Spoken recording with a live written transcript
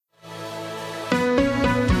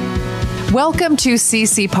Welcome to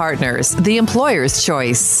CC Partners, the employer's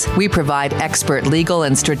choice. We provide expert legal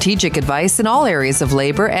and strategic advice in all areas of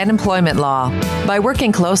labor and employment law. By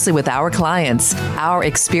working closely with our clients, our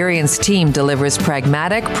experienced team delivers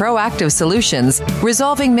pragmatic, proactive solutions,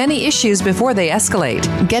 resolving many issues before they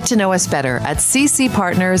escalate. Get to know us better at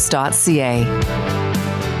ccpartners.ca.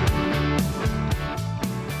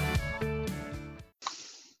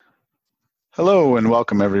 Hello and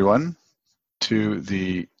welcome everyone to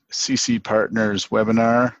the CC Partners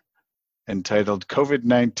webinar entitled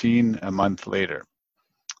COVID-19 a Month Later.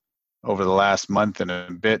 Over the last month and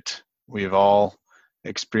a bit, we've all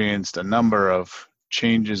experienced a number of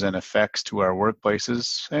changes and effects to our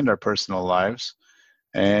workplaces and our personal lives,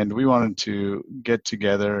 and we wanted to get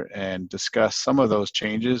together and discuss some of those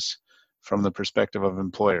changes from the perspective of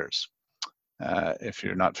employers. If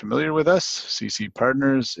you're not familiar with us, CC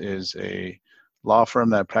Partners is a law firm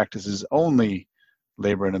that practices only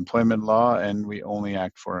labor and employment law, and we only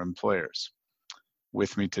act for employers.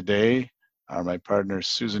 With me today are my partners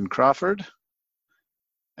Susan Crawford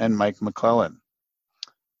and Mike McClellan.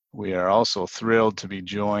 We are also thrilled to be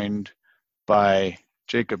joined by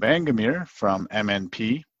Jacob Angamir from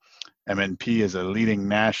MNP. MNP is a leading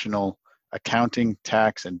national accounting,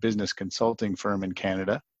 tax, and business consulting firm in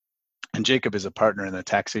Canada. And Jacob is a partner in the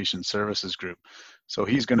Taxation Services Group. So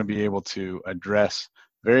he's going to be able to address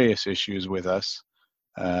various issues with us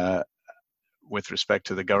with respect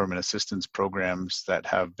to the government assistance programs that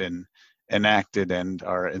have been enacted and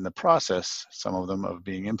are in the process, some of them, of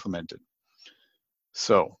being implemented.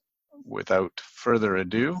 So without further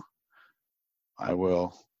ado, I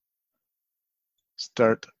will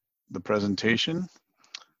start the presentation.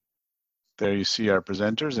 There you see our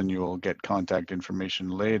presenters, and you will get contact information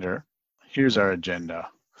later. Here's our agenda.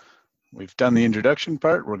 We've done the introduction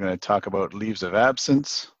part. We're going to talk about leaves of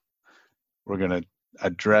absence. We're going to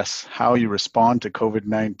address how you respond to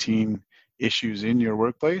COVID-19 issues in your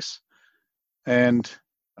workplace, and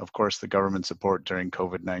of course the government support during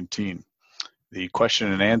COVID-19. The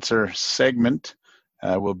question and answer segment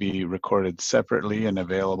will be recorded separately and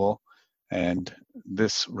available, and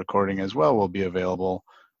this recording as well will be available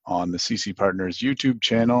on the CC Partners YouTube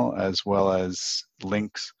channel, as well as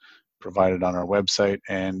links provided on our website,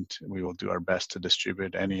 and we will do our best to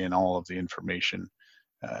distribute any and all of the information,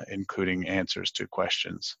 including answers to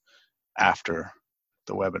questions after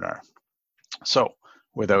the webinar. So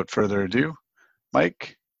without further ado,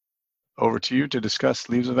 Mike, over to you to discuss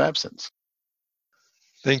leaves of absence.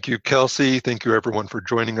 Thank you, Kelsey. Thank you everyone for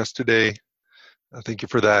joining us today. Thank you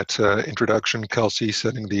for that introduction, Kelsey,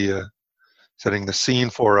 setting the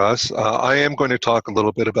scene for us. I am going to talk a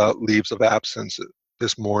little bit about leaves of absence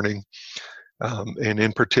this morning. And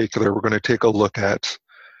in particular, we're going to take a look at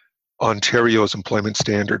Ontario's Employment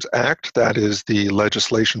Standards Act. That is the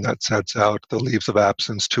legislation that sets out the leaves of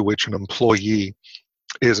absence to which an employee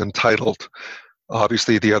is entitled.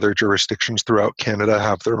 Obviously, the other jurisdictions throughout Canada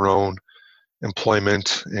have their own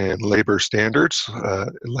employment and labor standards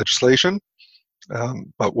legislation,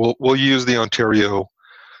 but we'll use the Ontario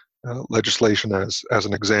legislation as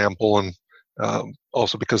an example, and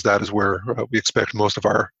also because that is where we expect most of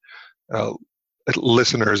our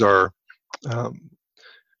listeners are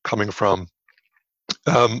coming from.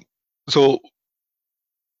 So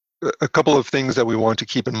a couple of things that we want to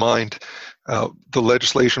keep in mind. The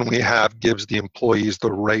legislation we have gives the employees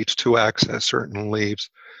the right to access certain leaves,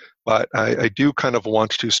 but I do kind of want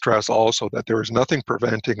to stress also that there is nothing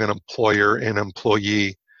preventing an employer and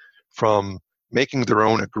employee from making their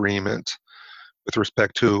own agreement with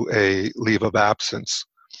respect to a leave of absence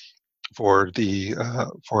for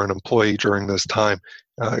an employee during this time.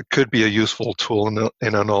 It could be a useful tool and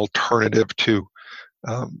an alternative to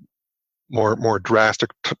more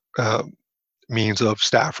drastic means of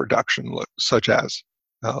staff reduction, such as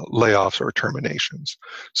layoffs or terminations.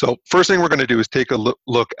 So first thing we're going to do is take a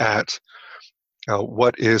look at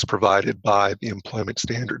what is provided by the Employment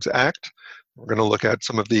Standards Act. We're going to look at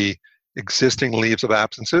some of the existing leaves of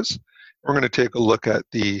absences. We're going to take a look at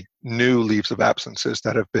the new leaves of absences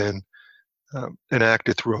that have been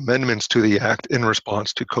enacted through amendments to the Act in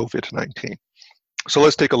response to COVID-19. So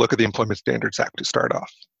let's take a look at the Employment Standards Act to start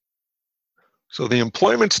off. So the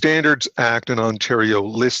Employment Standards Act in Ontario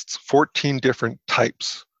lists 14 different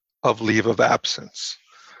types of leave of absence.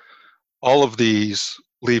 All of these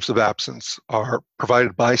leaves of absence are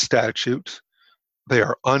provided by statute. They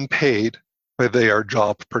are unpaid, but they are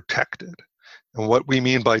job protected. And what we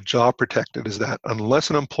mean by job protected is that unless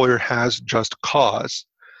an employer has just cause,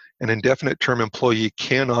 an indefinite term employee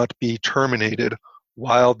cannot be terminated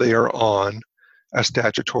while they are on a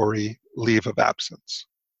statutory leave of absence.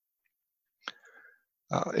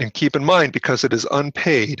 And keep in mind, because it is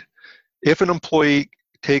unpaid, if an employee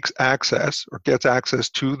takes access or gets access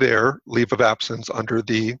to their leave of absence under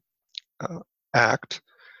the Act,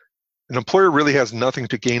 an employer really has nothing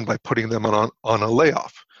to gain by putting them on a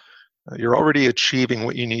layoff. You're already achieving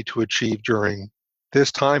what you need to achieve during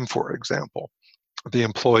this time, for example. The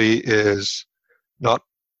employee is not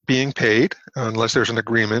being paid unless there's an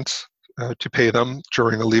agreement to pay them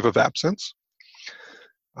during a leave of absence.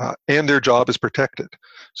 And their job is protected.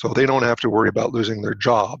 So they don't have to worry about losing their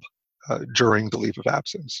job during the leave of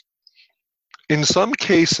absence. In some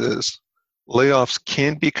cases, layoffs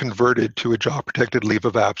can be converted to a job-protected leave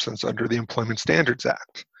of absence under the Employment Standards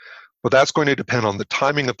Act. But that's going to depend on the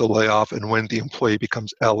timing of the layoff and when the employee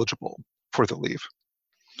becomes eligible for the leave.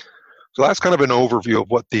 So that's kind of an overview of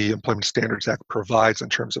what the Employment Standards Act provides in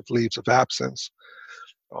terms of leaves of absence.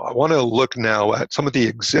 I want to look now at some of the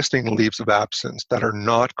existing leaves of absence that are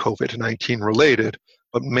not COVID-19 related,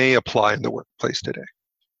 but may apply in the workplace today.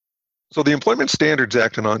 So the Employment Standards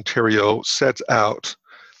Act in Ontario sets out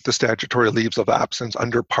the statutory leaves of absence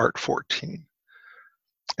under Part 14.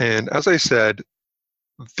 And as I said,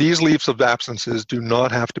 these leaves of absences do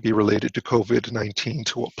not have to be related to COVID-19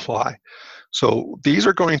 to apply. So these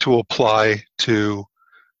are going to apply to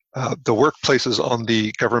the workplaces on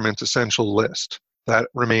the government's essential list that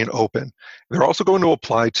remain open. They're also going to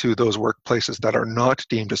apply to those workplaces that are not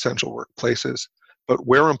deemed essential workplaces, but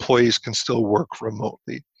where employees can still work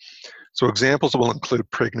remotely. So examples will include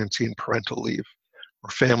pregnancy and parental leave,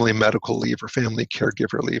 or family medical leave, or family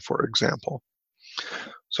caregiver leave, for example.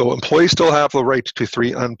 So employees still have the right to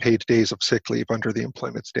 3 unpaid days of sick leave under the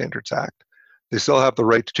Employment Standards Act. They still have the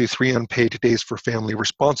right to 3 unpaid days for family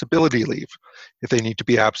responsibility leave if they need to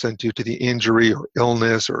be absent due to the injury or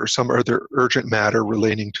illness or some other urgent matter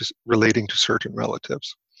relating to certain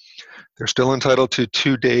relatives. They're still entitled to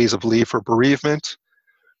 2 days of leave for bereavement.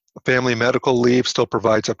 Family medical leave still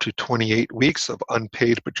provides up to 28 weeks of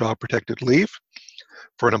unpaid but job-protected leave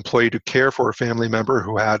for an employee to care for a family member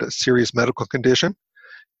who had a serious medical condition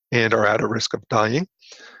and are at a risk of dying.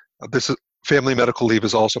 Family medical leave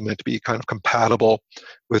is also meant to be kind of compatible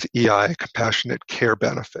with EI, compassionate care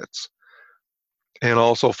benefits. And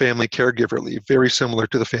also family caregiver leave, very similar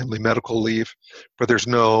to the family medical leave, but there's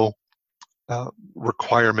no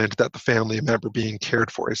requirement that the family member being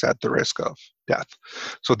cared for is at the risk of death.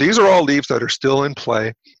 So these are all leaves that are still in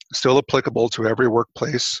play, still applicable to every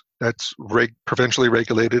workplace that's provincially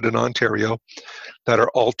regulated in Ontario, that are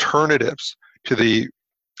alternatives to the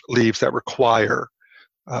leaves that require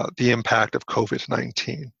the impact of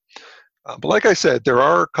COVID-19. But like I said, there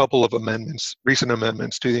are a couple of amendments, recent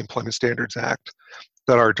amendments to the Employment Standards Act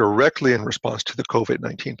that are directly in response to the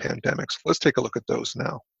COVID-19 pandemic. So let's take a look at those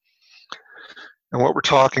now. And what we're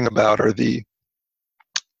talking about are the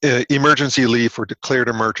emergency leave for declared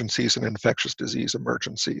emergencies and infectious disease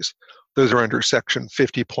emergencies. Those are under Section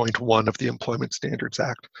 50.1 of the Employment Standards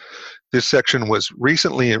Act. This section was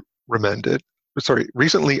recently amended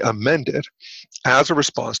as a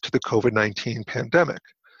response to the COVID-19 pandemic.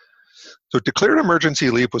 So declared emergency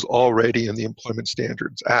leave was already in the Employment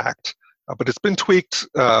Standards Act, but it's been tweaked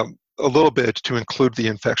a little bit to include the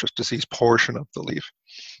infectious disease portion of the leave.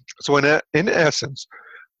 So in essence,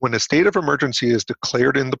 when a state of emergency is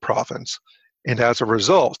declared in the province, and as a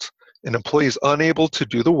result, an employee is unable to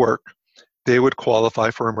do the work, they would qualify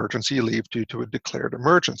for emergency leave due to a declared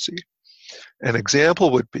emergency. An example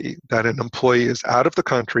would be that an employee is out of the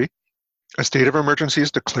country, a state of emergency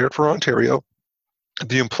is declared for Ontario,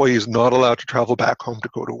 the employee is not allowed to travel back home to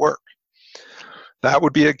go to work. That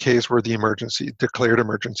would be a case where the declared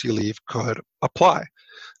emergency leave could apply.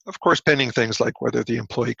 Of course, pending things like whether the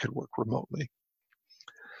employee could work remotely.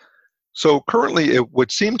 So currently, it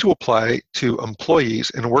would seem to apply to employees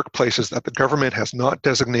in workplaces that the government has not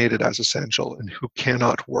designated as essential and who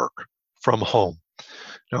cannot work from home.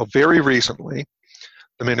 Now, very recently,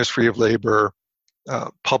 the Ministry of Labor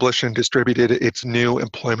published and distributed its new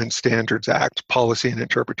Employment Standards Act Policy and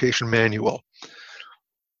Interpretation Manual.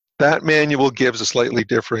 That manual gives a slightly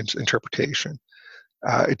different interpretation.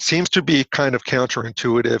 It seems to be kind of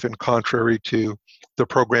counterintuitive and contrary to the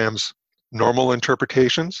program's normal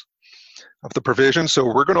interpretations of the provision. So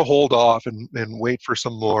we're going to hold off and wait for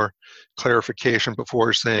some more clarification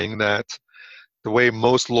before saying that the way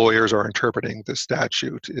most lawyers are interpreting this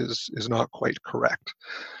statute is not quite correct.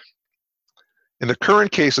 In the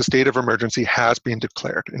current case, a state of emergency has been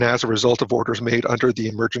declared, and as a result of orders made under the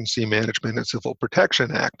Emergency Management and Civil Protection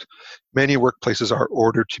Act, many workplaces are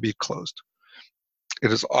ordered to be closed.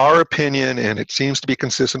 It is our opinion, and it seems to be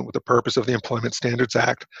consistent with the purpose of the Employment Standards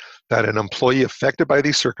Act, that an employee affected by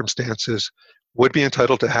these circumstances would be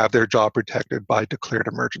entitled to have their job protected by declared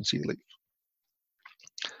emergency leave.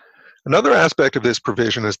 Another aspect of this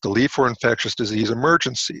provision is the leave for infectious disease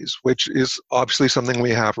emergencies, which is obviously something we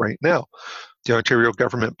have right now. The Ontario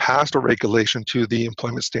government passed a regulation to the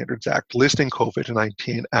Employment Standards Act listing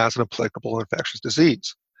COVID-19 as an applicable infectious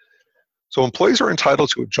disease. So employees are entitled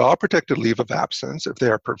to a job-protected leave of absence if they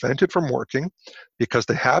are prevented from working because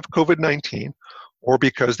they have COVID-19 or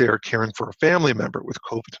because they are caring for a family member with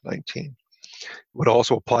COVID-19. It would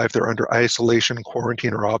also apply if they're under isolation,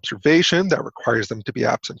 quarantine, or observation that requires them to be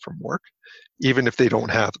absent from work, even if they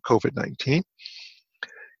don't have COVID-19.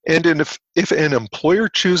 And if an employer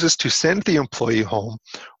chooses to send the employee home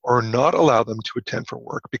or not allow them to attend for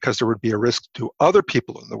work because there would be a risk to other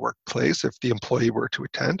people in the workplace if the employee were to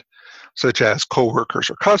attend, such as coworkers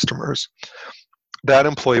or customers, that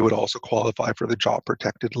employee would also qualify for the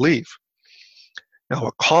job-protected leave. Now,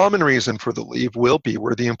 a common reason for the leave will be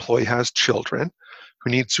where the employee has children who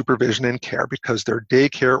need supervision and care because their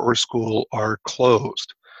daycare or school are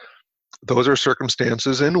closed. Those are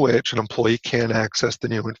circumstances in which an employee can access the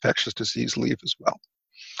new infectious disease leave as well.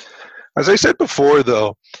 As I said before,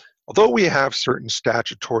 though, although we have certain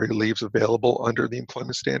statutory leaves available under the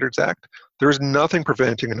Employment Standards Act, there is nothing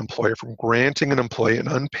preventing an employer from granting an employee an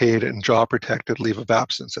unpaid and job-protected leave of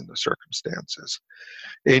absence in the circumstances.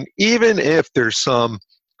 And even if there's some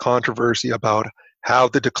controversy about how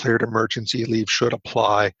the declared emergency leave should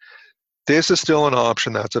apply, this is still an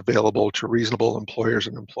option that's available to reasonable employers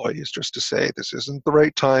and employees, just to say this isn't the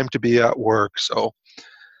right time to be at work. So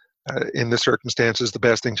in the circumstances, the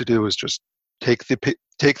best thing to do is just take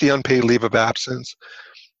the unpaid leave of absence.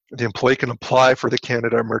 The employee can apply for the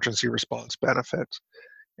Canada Emergency Response Benefit.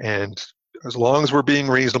 And as long as we're being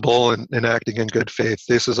reasonable and acting in good faith,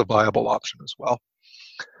 this is a viable option as well.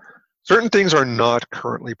 Certain things are not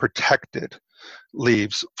currently protected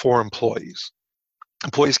leaves for employees.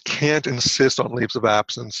 Employees can't insist on leaves of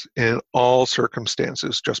absence in all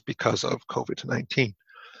circumstances just because of COVID-19.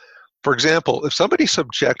 For example, if somebody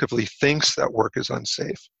subjectively thinks that work is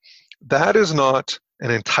unsafe, that is not an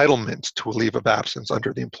entitlement to a leave of absence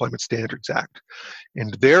under the Employment Standards Act.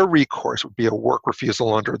 And their recourse would be a work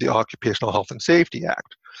refusal under the Occupational Health and Safety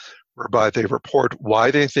Act, whereby they report why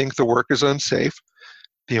they think the work is unsafe.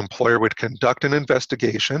 The employer would conduct an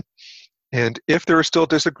investigation, and if there is still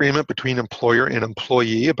disagreement between employer and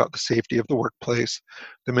employee about the safety of the workplace,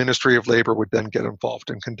 the Ministry of Labor would then get involved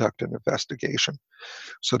and conduct an investigation.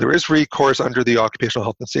 So there is recourse under the Occupational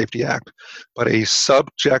Health and Safety Act, but a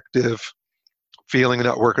subjective feeling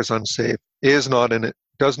that work is unsafe does not in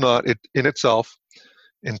itself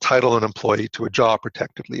entitle an employee to a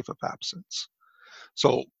job-protected leave of absence.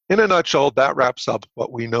 So in a nutshell, that wraps up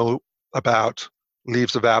what we know about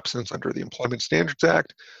leaves of absence under the Employment Standards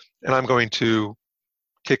Act. And I'm going to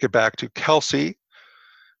kick it back to Kelsey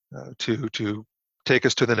to take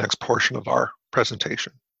us to the next portion of our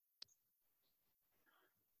presentation.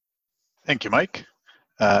 Thank you, Mike.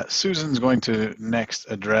 Susan's going to next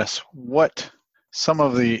address what some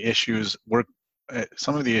of the issues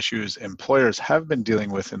employers have been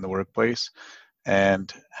dealing with in the workplace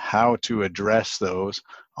and how to address those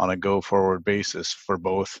on a go-forward basis for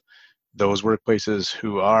both those workplaces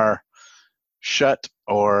who are shut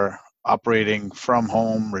or operating from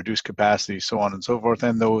home, reduced capacity, so on and so forth,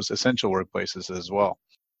 and those essential workplaces as well.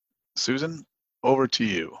 Susan, over to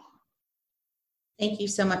you. Thank you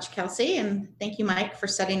so much, Kelsey, and thank you, Mike, for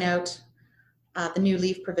setting out the new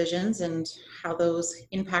leave provisions and how those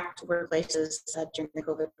impact workplaces during the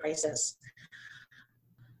COVID crisis.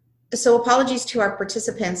 So apologies to our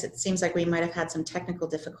participants. It seems like we might have had some technical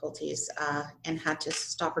difficulties and had to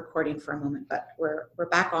stop recording for a moment, but we're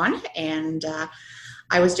back on. And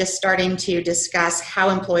I was just starting to discuss how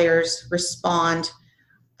employers respond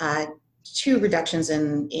to reductions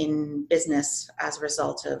in business as a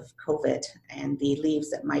result of COVID and the leaves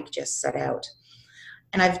that Mike just set out.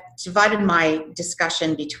 And I've divided my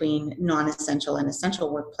discussion between non-essential and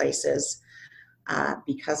essential workplaces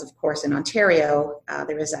because, of course, in Ontario,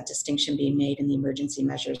 there is that distinction being made in the emergency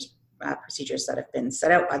measures procedures that have been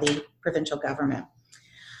set out by the provincial government.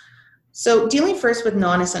 So dealing first with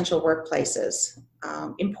non-essential workplaces,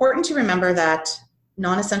 important to remember that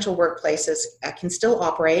non-essential workplaces can still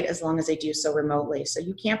operate as long as they do so remotely. So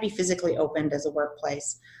you can't be physically opened as a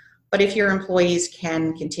workplace, but if your employees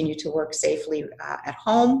can continue to work safely at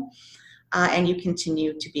home, and you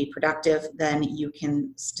continue to be productive, then you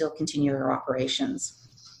can still continue your operations.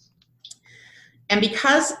 And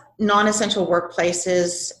because non-essential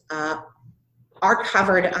workplaces are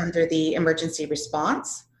covered under the emergency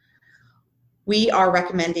response, we are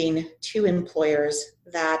recommending to employers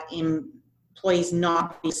that employees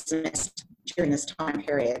not be dismissed during this time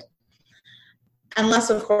period. Unless,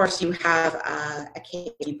 of course, you have a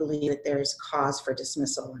case you believe that there's cause for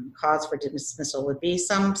dismissal, and cause for dismissal would be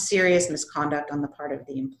some serious misconduct on the part of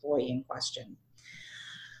the employee in question.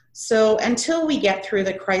 So until we get through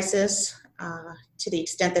the crisis, to the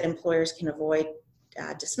extent that employers can avoid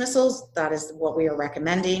dismissals, that is what we are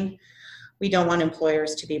recommending. We don't want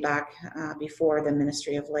employers to be back before the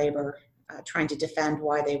Ministry of Labor trying to defend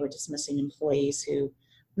why they were dismissing employees who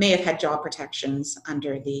may have had job protections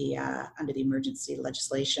under the emergency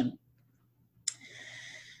legislation.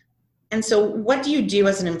 And so what do you do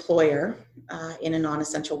as an employer in a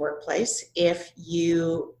non-essential workplace if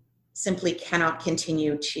you simply cannot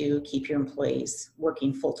continue to keep your employees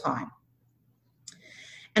working full-time?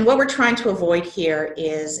 And what we're trying to avoid here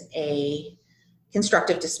is a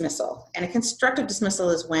constructive dismissal. And a constructive dismissal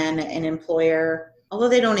is when an employer, although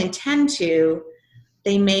they don't intend to,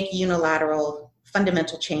 they make unilateral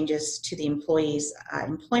fundamental changes to the employee's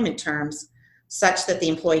employment terms such that the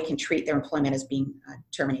employee can treat their employment as being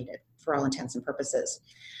terminated for all intents and purposes.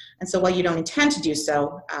 And so while you don't intend to do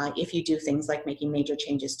so, if you do things like making major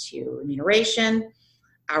changes to remuneration,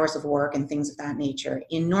 hours of work, and things of that nature,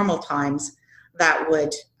 in normal times, that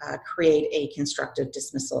would create a constructive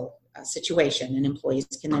dismissal situation, and employees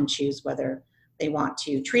can then choose whether they want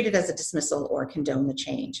to treat it as a dismissal or condone the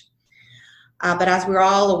change. But as we're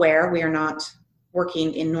all aware, we are not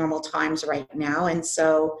working in normal times right now, and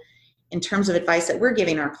so in terms of advice that we're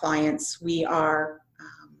giving our clients, we are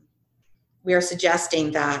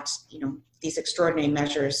suggesting that these extraordinary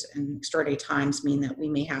measures and extraordinary times mean that we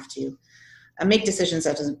may have to make decisions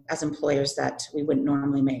as employers that we wouldn't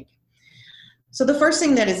normally make. So the first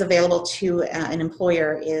thing that is available to an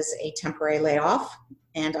employer is a temporary layoff,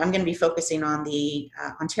 and I'm going to be focusing on the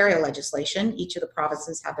Ontario legislation. Each of the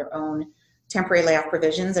provinces have their own temporary layoff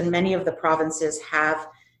provisions, and many of the provinces have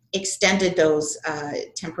extended those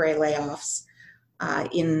temporary layoffs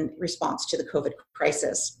in response to the COVID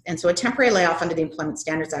crisis. And so a temporary layoff under the Employment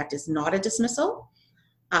Standards Act is not a dismissal.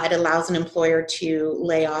 It allows an employer to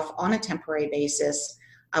lay off on a temporary basis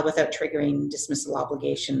without triggering dismissal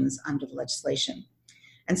obligations under the legislation.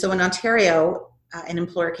 And so in Ontario, an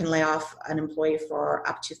employer can lay off an employee for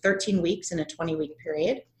up to 13 weeks in a 20-week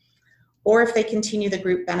period, or if they continue the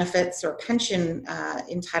group benefits or pension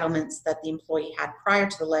entitlements that the employee had prior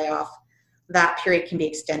to the layoff, that period can be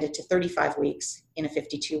extended to 35 weeks in a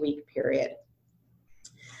 52-week period.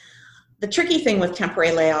 The tricky thing with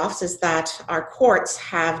temporary layoffs is that our courts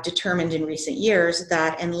have determined in recent years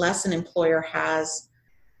that unless an employer has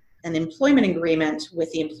an employment agreement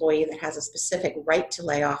with the employee that has a specific right to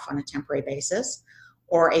lay off on a temporary basis,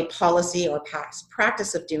 or a policy or past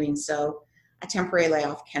practice of doing so, a temporary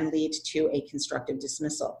layoff can lead to a constructive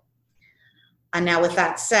dismissal. And now with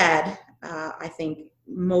that said, I think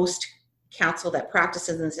most counsel that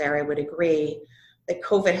practices in this area would agree that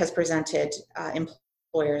COVID has presented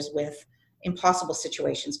employers with impossible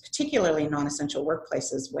situations, particularly in non-essential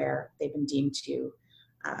workplaces where they've been deemed to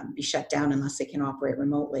be shut down unless they can operate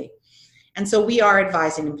remotely. And so we are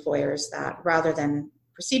advising employers that rather than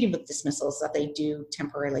proceeding with dismissals, that they do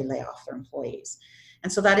temporarily lay off their employees.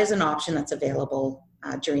 And so that is an option that's available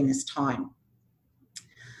during this time.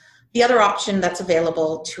 The other option that's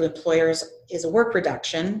available to employers is a work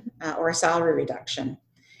reduction or a salary reduction.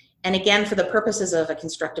 And again, for the purposes of a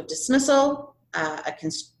constructive dismissal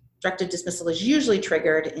is usually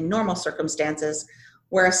triggered in normal circumstances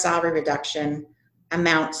where a salary reduction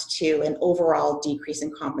amounts to an overall decrease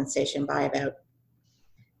in compensation by about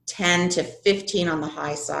 10 to 15 on the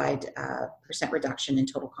high side percent reduction in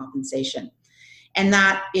total compensation. And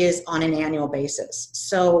that is on an annual basis.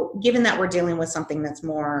 So given that we're dealing with something that's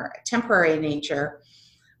more temporary in nature,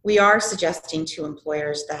 we are suggesting to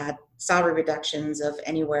employers that salary reductions of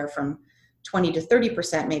anywhere from 20 to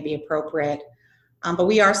 30% may be appropriate. But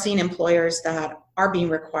we are seeing employers that are being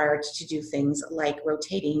required to do things like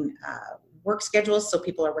rotating work schedules, so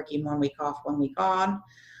people are working 1 week off, 1 week on,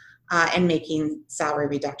 and making salary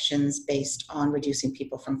reductions based on reducing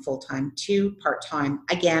people from full-time to part-time,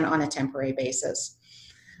 again, on a temporary basis.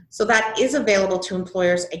 So that is available to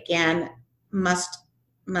employers. Again, must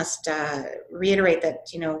reiterate that,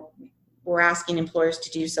 we're asking employers to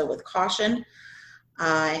do so with caution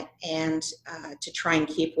and to try and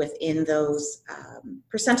keep within those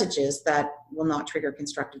percentages that will not trigger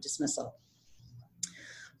constructive dismissal.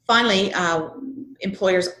 Finally,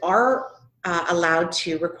 employers are allowed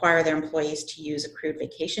to require their employees to use accrued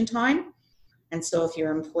vacation time. And so if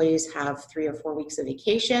your employees have 3 or 4 weeks of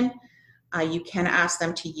vacation, you can ask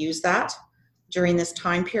them to use that during this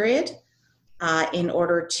time period. in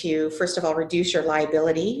order to, first of all, reduce your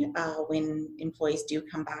liability when employees do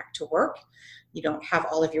come back to work. You don't have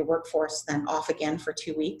all of your workforce then off again for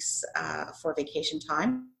 2 weeks for vacation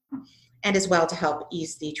time, and as well to help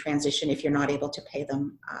ease the transition if you're not able to pay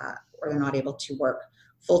them or they're not able to work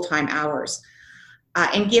full-time hours.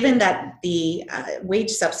 And given that the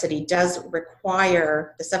wage subsidy does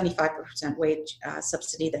require, the 75% wage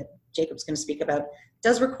subsidy that Jacob's going to speak about,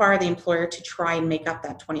 does require the employer to try and make up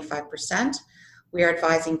that 25%, we are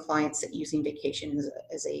advising clients that using vacation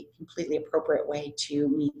is a completely appropriate way to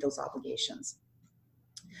meet those obligations.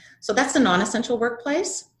 So that's the non-essential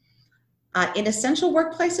workplace. In essential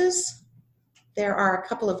workplaces, there are a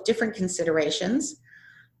couple of different considerations.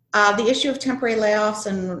 The issue of temporary layoffs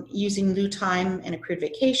and using lieu time and accrued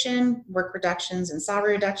vacation, work reductions and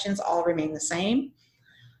salary reductions all remain the same.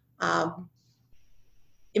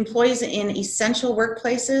 Employees in essential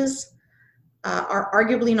workplaces are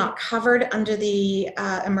arguably not covered under the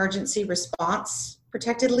emergency response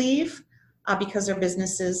protected leave because their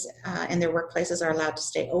businesses and their workplaces are allowed to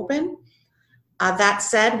stay open. That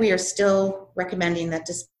said, we are still recommending that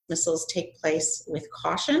dismissals take place with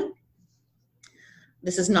caution.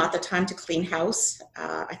 This is not the time to clean house.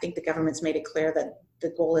 I think the government's made it clear that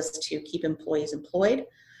the goal is to keep employees employed.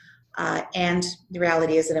 And the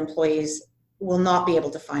reality is that employees will not be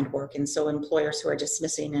able to find work. And so employers who are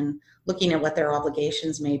dismissing and looking at what their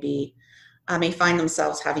obligations may be may find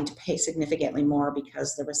themselves having to pay significantly more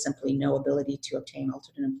because there was simply no ability to obtain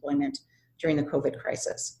alternate employment during the COVID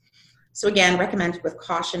crisis. So again, recommended with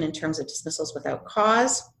caution in terms of dismissals without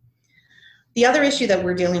cause. The other issue that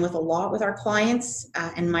we're dealing with a lot with our clients,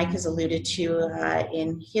 and Mike has alluded to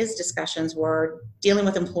in his discussions, we're dealing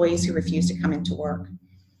with employees who refuse to come into work.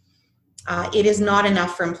 It is not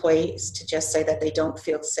enough for employees to just say that they don't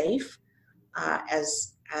feel safe.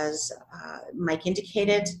 As Mike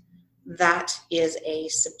indicated, that is a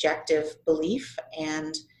subjective belief,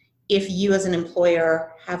 and if you as an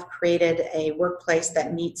employer have created a workplace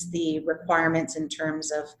that meets the requirements in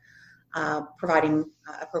terms of providing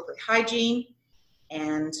appropriate hygiene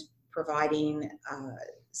and providing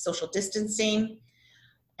social distancing,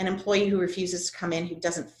 an employee who refuses to come in who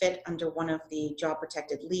doesn't fit under one of the job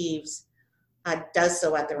protected leaves does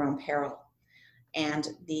so at their own peril. And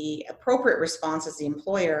the appropriate response as the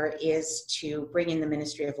employer is to bring in the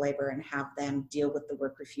Ministry of Labor and have them deal with the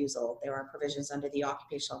work refusal. There are provisions under the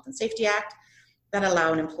Occupational Health and Safety Act that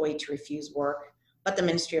allow an employee to refuse work, but the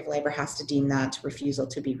Ministry of Labor has to deem that refusal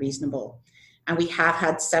to be reasonable. And we have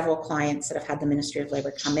had several clients that have had the Ministry of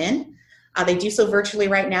Labor come in. They do so virtually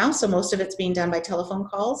right now, so most of it's being done by telephone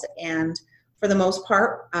calls. And for the most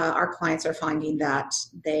part, our clients are finding that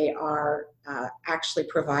they are actually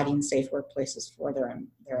providing safe workplaces for their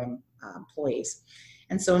employees.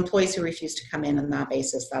 And so employees who refuse to come in on that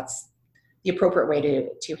basis, that's the appropriate way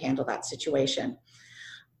to handle that situation.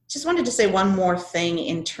 Just wanted to say one more thing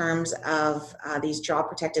in terms of these job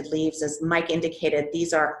protected leaves. As Mike indicated,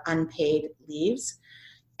 these are unpaid leaves,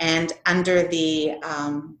 and under the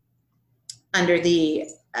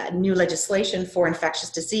new legislation for infectious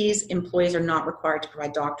disease, employees are not required to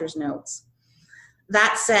provide doctor's notes.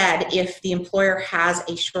 That said, if the employer has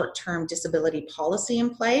a short-term disability policy in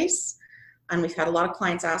place, and we've had a lot of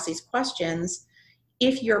clients ask these questions,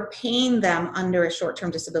 if you're paying them under a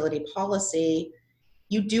short-term disability policy,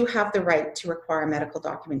 you do have the right to require medical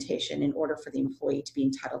documentation in order for the employee to be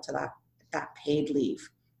entitled to that paid leave,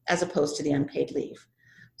 as opposed to the unpaid leave.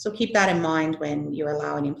 So keep that in mind when you're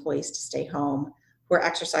allowing employees to stay home who are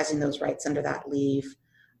exercising those rights under that leave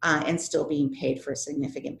and still being paid for a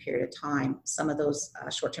significant period of time. Some of those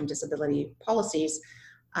short-term disability policies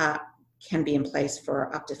can be in place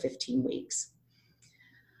for up to 15 weeks.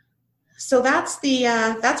 So that's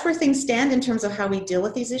where things stand in terms of how we deal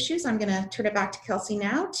with these issues. I'm going to turn it back to Kelsey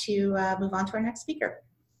now to move on to our next speaker.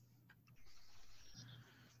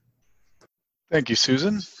 Thank you,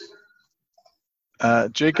 Susan.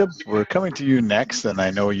 Jacob, we're coming to you next, and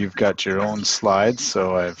I know you've got your own slides,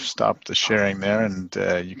 so I've stopped the sharing there, and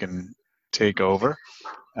you can take over.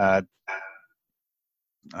 I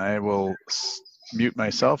will mute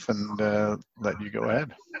myself and let you go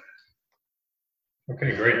ahead.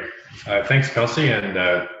 Okay, great. Thanks, Kelsey, and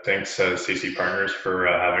thanks CC Partners for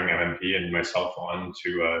having MMP and myself on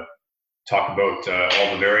to talk about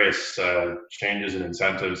all the various changes and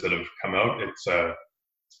incentives that have come out. It's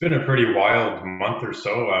been a pretty wild month or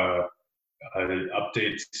so.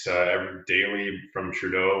 Updates daily from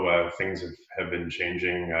Trudeau. Things have been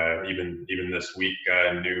changing. Even this week,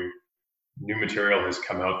 new material has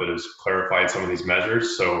come out that has clarified some of these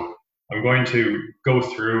measures. So I'm going to go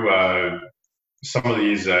through some of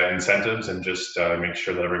these incentives and just make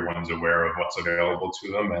sure that everyone's aware of what's available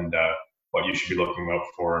to them and what you should be looking out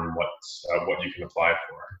for and what you can apply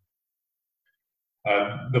for.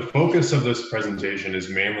 The focus of this presentation is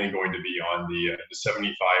mainly going to be on the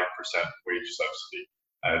 75% wage subsidy.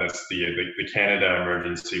 That's the Canada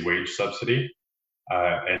Emergency Wage Subsidy.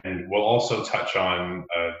 And we'll also touch on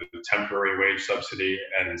the temporary wage subsidy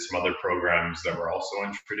and some other programs that were also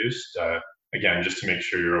introduced. Again, just to make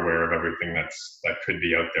sure you're aware of everything that could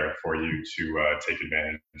be out there for you to take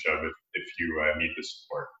advantage of if you need the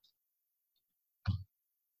support.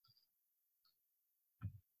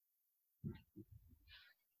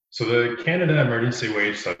 So the Canada Emergency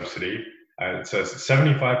Wage Subsidy, it's a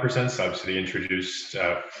 75% subsidy introduced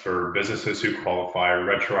for businesses who qualify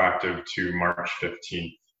retroactive to March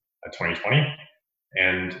 15th, 2020.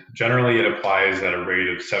 And generally it applies at a rate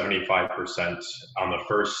of 75% on the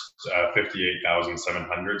first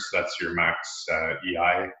 58,700. So that's your max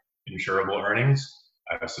EI insurable earnings.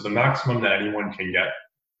 So the maximum that anyone can get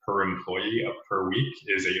per employee per week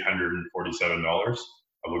is $847.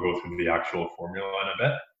 We'll go through the actual formula in a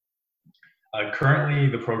bit. Currently,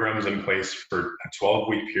 the program is in place for a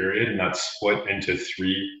 12-week period, and that's split into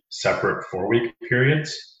 3 separate 4-week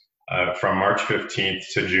periods from March 15th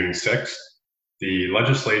to June 6th. The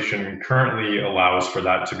legislation currently allows for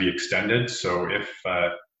that to be extended, so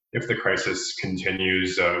if the crisis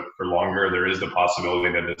continues for longer, there is the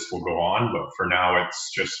possibility that this will go on, but for now,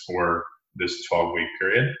 it's just for this 12-week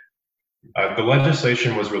period. The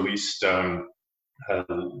legislation was released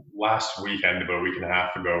last weekend, about a week and a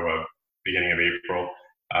half ago, beginning of April,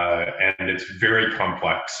 and it's very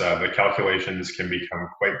complex. The calculations can become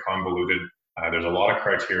quite convoluted. There's a lot of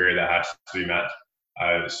criteria that has to be met.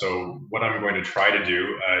 So what I'm going to try to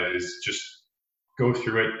do is just go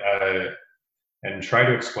through it and try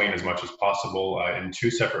to explain as much as possible in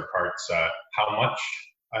 2 separate parts, how much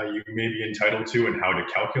you may be entitled to and how to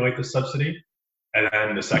calculate the subsidy. And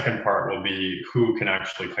then the second part will be who can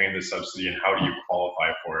actually claim the subsidy and how do you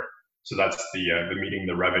qualify for it. So that's the meeting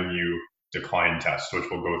the revenue decline test, which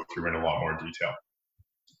we'll go through in a lot more detail.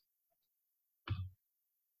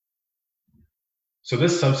 So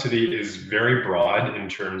this subsidy is very broad in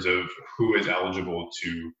terms of who is eligible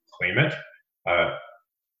to claim it.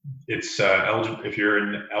 It's eligible if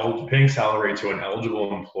you're paying salary to an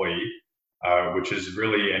eligible employee, which is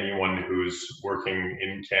really anyone who's working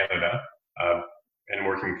in Canada and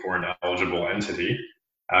working for an eligible entity.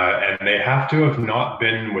 And they have to have not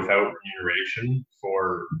been without remuneration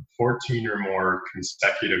for 14 or more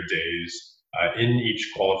consecutive days in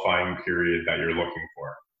each qualifying period that you're looking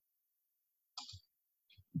for.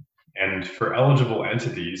 And for eligible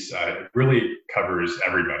entities, it really covers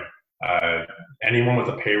everybody. Anyone with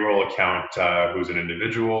a payroll account who's an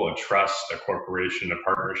individual, a trust, a corporation, a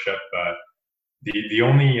partnership. The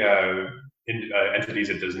only entities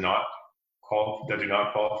that do not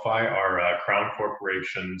qualify are crown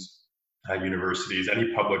corporations, universities,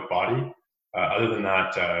 any public body. Other than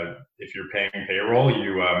that, if you're paying payroll,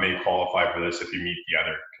 you may qualify for this if you meet the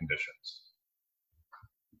other conditions.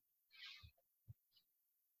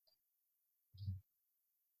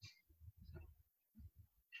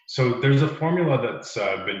 So there's a formula that's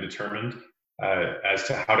been determined as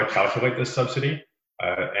to how to calculate this subsidy.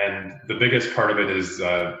 And the biggest part of it is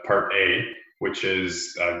part A, which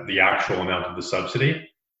is the actual amount of the subsidy.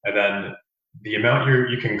 And then the amount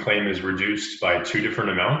you can claim is reduced by 2 different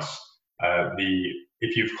amounts.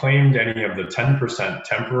 If you've claimed any of the 10%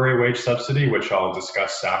 temporary wage subsidy, which I'll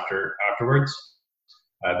discuss afterwards,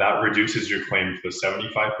 that reduces your claim to the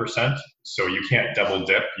 75%. So you can't double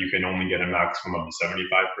dip. You can only get a maximum of 75%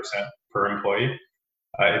 per employee.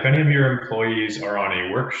 If any of your employees are on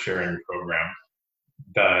a work sharing program,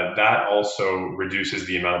 that also reduces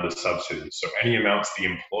the amount of the subsidy. So any amounts the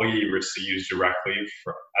employee receives directly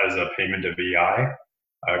as a payment of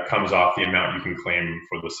EI comes off the amount you can claim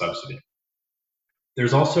for the subsidy.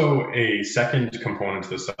 There's also a second component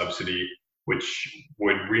to the subsidy, which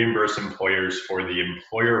would reimburse employers for the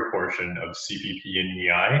employer portion of CPP and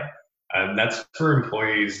EI. And that's for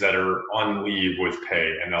employees that are on leave with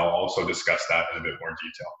pay. And I'll also discuss that in a bit more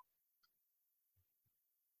detail.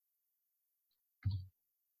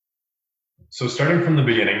 So starting from the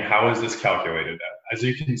beginning, how is this calculated? As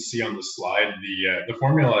you can see on the slide, the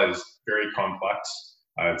formula is very complex.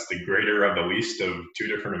 It's the greater of the least of 2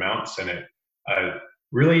 different amounts. And it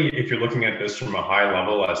really, if you're looking at this from a high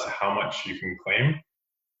level as to how much you can claim,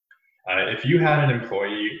 if you had an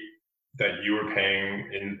employee that you were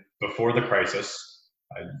paying before the crisis,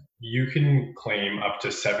 you can claim up to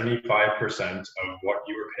 75% of what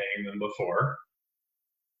you were paying them before.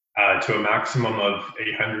 to a maximum of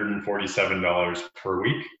 $847 per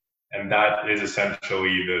week. And that is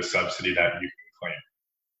essentially the subsidy that you can claim.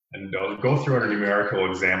 And I'll go through a numerical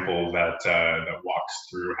example that walks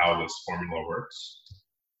through how this formula works.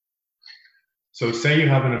 So say you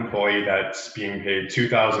have an employee that's being paid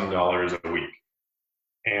 $2,000 a week.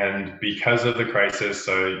 And because of the crisis,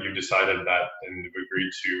 you decided that and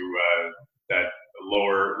agreed to that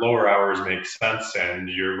lower hours make sense, and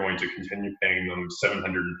you're going to continue paying them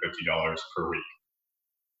 $750 per week.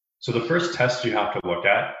 So the first test you have to look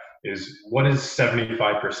at is what is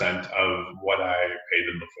 75% of what I paid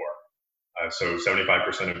them before. So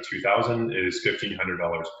 75% of 2,000 is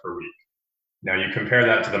 $1,500 per week. Now you compare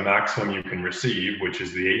that to the maximum you can receive, which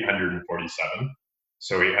is the 847.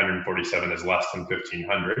 So 847 is less than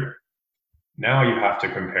 1,500. Now you have to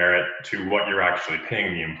compare it to what you're actually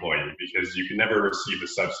paying the employee, because you can never receive a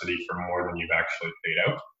subsidy for more than you've actually paid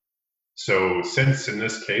out. So since in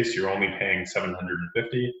this case you're only paying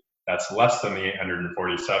 750, that's less than the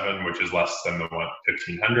 847, which is less than the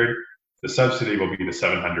 1,500. The subsidy will be the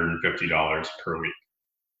 $750 per week.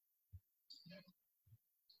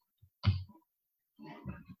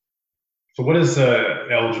 So what does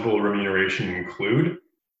eligible remuneration include?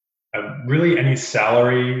 Really any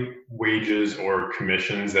salary, wages, or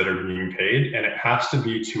commissions that are being paid, and it has to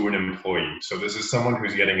be to an employee. So this is someone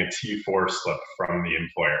who's getting a T4 slip from the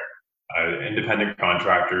employer. Independent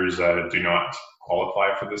contractors do not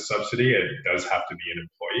qualify for this subsidy. It does have to be an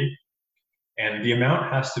employee. And the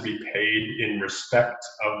amount has to be paid in respect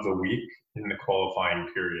of the week in the qualifying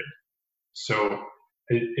period. So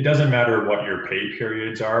it doesn't matter what your pay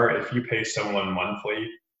periods are. If you pay someone monthly,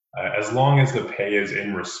 as long as the pay is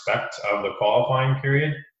in respect of the qualifying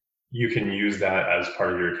period, you can use that as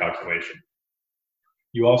part of your calculation.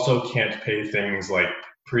 You also can't pay things like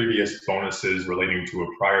previous bonuses relating to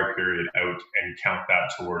a prior period out and count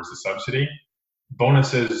that towards the subsidy.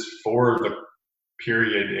 Bonuses for the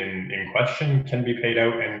period in question can be paid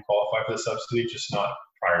out and qualify for the subsidy, just not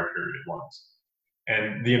prior period ones.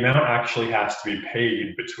 And the amount actually has to be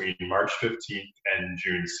paid between March 15th and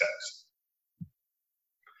June 6th.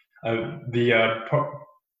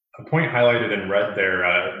 The point highlighted in red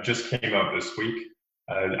there just came out this week.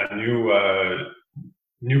 A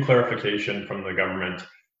new clarification from the government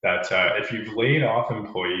that if you've laid off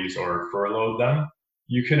employees or furloughed them,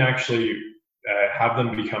 you can actually have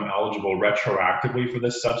them become eligible retroactively for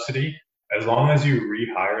this subsidy, as long as you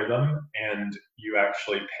rehire them and you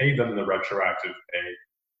actually pay them the retroactive pay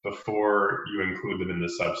before you include them in the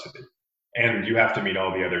subsidy. And you have to meet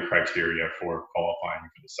all the other criteria for qualifying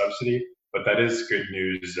for the subsidy, but that is good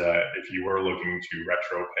news if you were looking to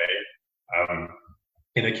retro pay.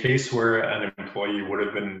 In a case where an employee would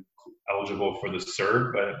have been eligible for the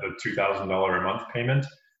CERB, the $2,000 a month payment,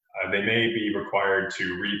 they may be required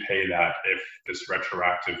to repay that if this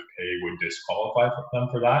retroactive pay would disqualify them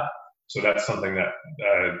for that. So that's something that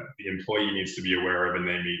the employee needs to be aware of, and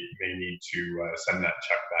they may need to send that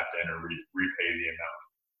check back in or repay the amount.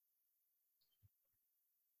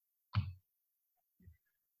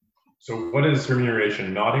 So what does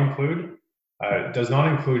remuneration not include? It does not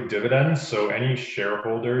include dividends. So any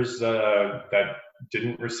shareholders that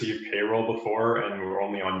didn't receive payroll before and were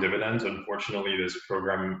only on dividends, unfortunately, this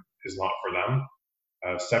program is not for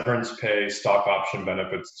them. Severance pay, stock option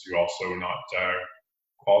benefits do also not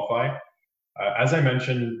qualify. As I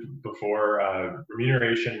mentioned before,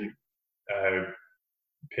 remuneration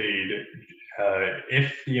paid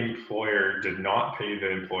if the employer did not pay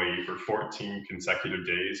the employee for 14 consecutive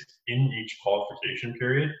days in each qualification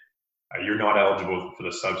period, you're not eligible for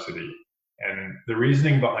the subsidy. And the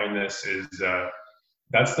reasoning behind this is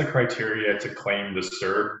that's the criteria to claim the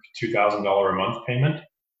CERB $2,000 a month payment.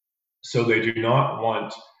 So they do not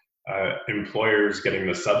want employers getting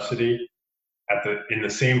the subsidy in the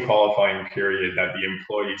same qualifying period that the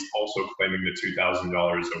employee is also claiming the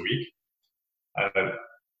 $2,000 a week.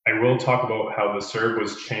 I will talk about how the CERB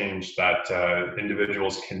was changed, that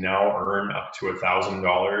individuals can now earn up to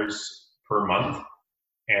 $1,000 per month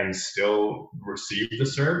and still receive the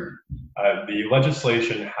CERB. The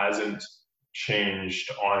legislation hasn't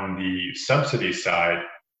changed on the subsidy side.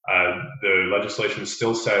 The legislation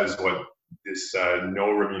still says what this no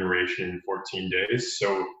remuneration in 14 days.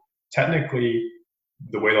 So technically,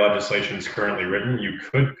 the way the legislation is currently written, you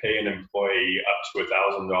could pay an employee up to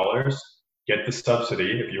 $1,000, get the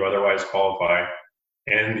subsidy if you otherwise qualify,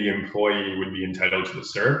 and the employee would be entitled to the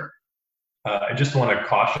CERB. I just want to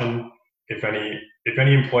caution, if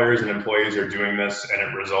any employers and employees are doing this and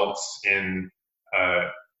it results in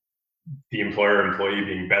the employer-employee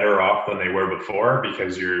being better off than they were before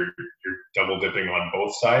because you're double dipping on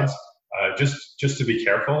both sides, Just to be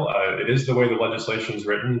careful, it is the way the legislation is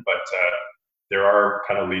written, but there are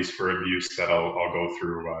penalties for abuse that I'll go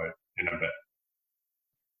through in a bit.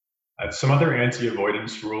 Some other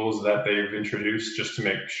anti-avoidance rules that they've introduced just to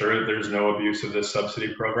make sure that there's no abuse of this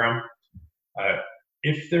subsidy program.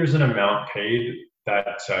 If there's an amount paid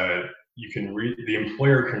that the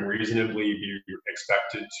employer can reasonably be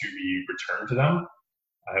expected to be returned to them,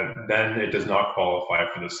 then it does not qualify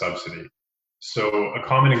for the subsidy. So a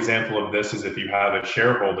common example of this is if you have a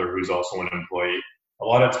shareholder who's also an employee, a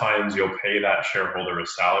lot of times you'll pay that shareholder a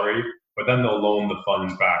salary, but then they'll loan the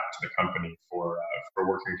funds back to the company for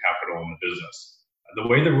working capital in the business. The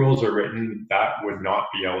way the rules are written, that would not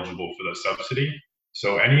be eligible for the subsidy.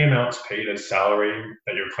 So any amounts paid as salary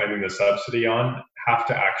that you're claiming the subsidy on have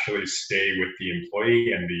to actually stay with the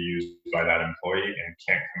employee and be used by that employee and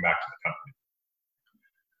can't come back to the company.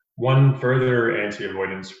 One further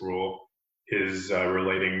anti-avoidance rule is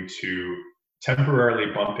relating to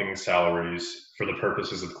temporarily bumping salaries for the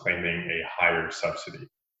purposes of claiming a higher subsidy.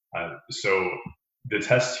 So the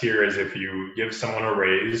test here is if you give someone a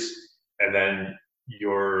raise and then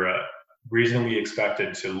you're reasonably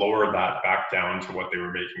expected to lower that back down to what they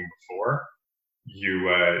were making before, you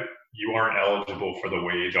aren't eligible for the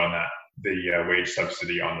wage on that, the wage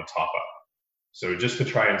subsidy on the top up. So just to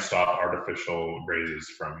try and stop artificial raises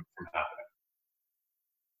from happening.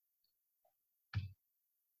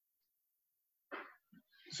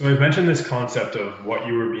 So I've mentioned this concept of what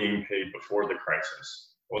you were being paid before the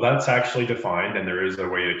crisis. Well, that's actually defined, and there is a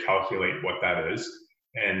way to calculate what that is.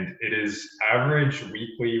 And it is average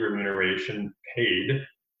weekly remuneration paid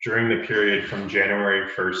during the period from January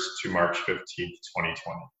 1st to March 15th, 2020.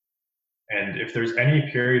 And if there's any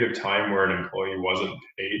period of time where an employee wasn't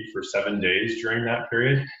paid for 7 days during that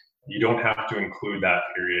period, you don't have to include that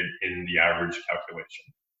period in the average calculation.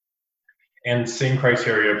 And same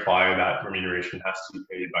criteria apply, that remuneration has to be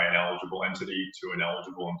paid by an eligible entity to an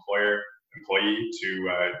eligible employee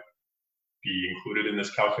to be included in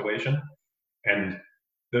this calculation. And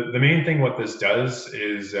the main thing what this does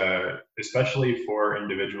is, especially for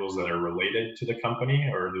individuals that are related to the company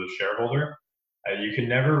or the shareholder, you can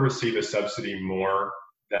never receive a subsidy more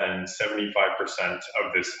than 75%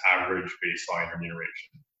 of this average baseline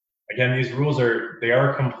remuneration. Again, these rules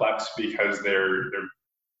are complex because they're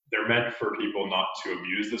meant for people not to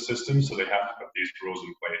abuse the system, so they have to put these rules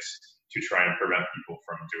in place to try and prevent people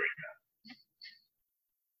from doing that.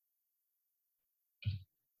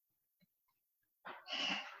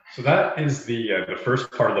 So that is the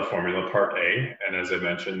first part of the formula, part A, and as I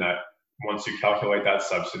mentioned, that once you calculate that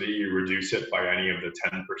subsidy, you reduce it by any of the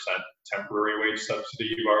 10% temporary wage subsidy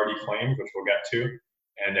you've already claimed, which we'll get to,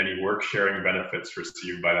 and any work sharing benefits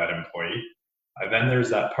received by that employee. Then there's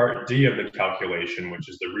that part D of the calculation, which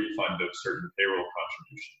is the refund of certain payroll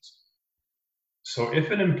contributions. So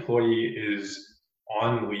if an employee is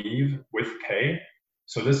on leave with pay,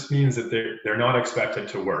 so this means that they're not expected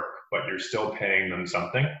to work, but you're still paying them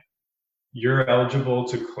something, you're eligible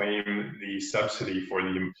to claim the subsidy for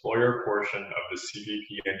the employer portion of the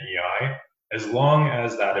CPP and EI, as long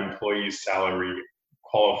as that employee's salary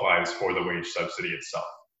qualifies for the wage subsidy itself.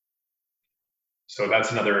 So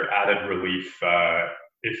that's another added relief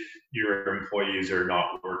if your employees are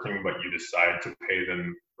not working, but you decide to pay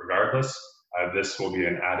them regardless. This will be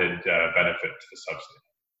an added benefit to the subsidy.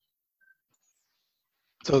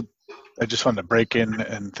 So I just wanted to break in,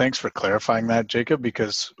 and thanks for clarifying that, Jacob,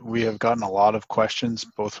 because we have gotten a lot of questions,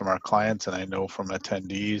 both from our clients and I know from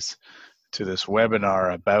attendees to this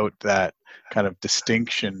webinar, about that kind of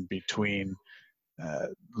distinction between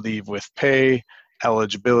leave with pay,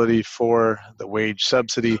 eligibility for the wage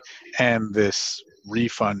subsidy, and this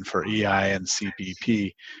refund for EI and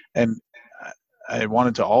CPP. And I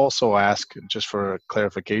wanted to also ask, just for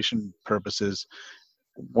clarification purposes,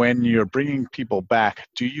 when you're bringing people back,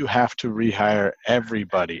 do you have to rehire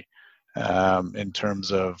everybody in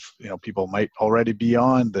terms of, people might already be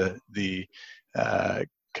on the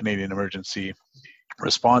Canadian Emergency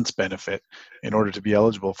Response Benefit in order to be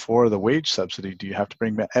eligible for the wage subsidy? Do you have to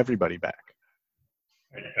bring everybody back?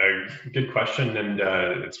 Good question, and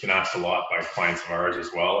it's been asked a lot by clients of ours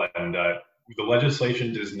as well. And the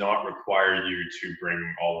legislation does not require you to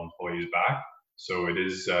bring all employees back. So it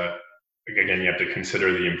is, again, you have to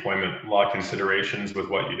consider the employment law considerations with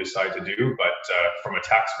what you decide to do. But from a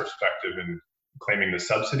tax perspective and claiming the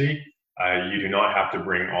subsidy, you do not have to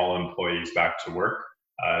bring all employees back to work.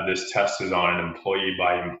 This test is on an employee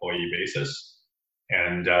by employee basis.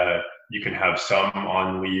 And you can have some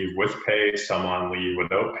on leave with pay, some on leave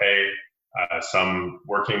without pay. some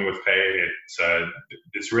working with pay.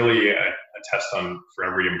 It's really a test for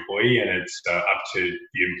every employee, and it's up to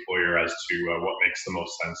the employer as to what makes the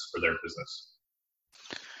most sense for their business.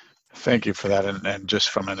 Thank you for that. And just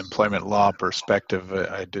from an employment law perspective,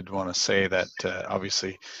 I did want to say that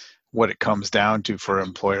obviously what it comes down to for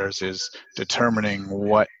employers is determining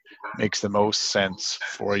what makes the most sense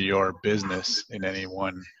for your business in any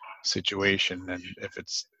one situation. And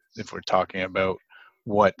if we're talking about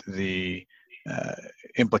what the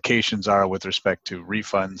implications are with respect to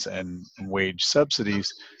refunds and wage subsidies,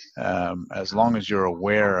 as long as you're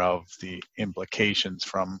aware of the implications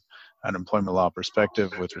from an employment law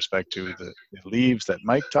perspective with respect to the leaves that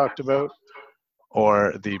Mike talked about,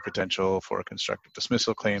 or the potential for constructive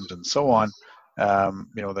dismissal claims and so on,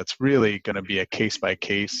 that's really going to be a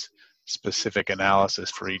case-by-case specific analysis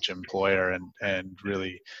for each employer, and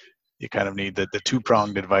really you kind of need the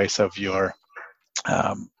two-pronged advice of your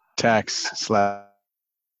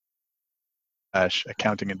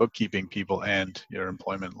tax/accounting and bookkeeping people and your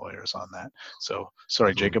employment lawyers on that. So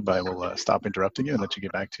sorry, Jacob, I will stop interrupting you and let you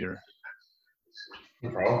get back to your... No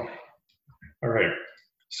problem. All right.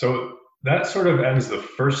 So that sort of ends the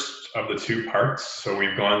first of the two parts. So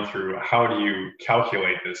we've gone through how do you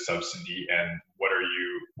calculate this subsidy and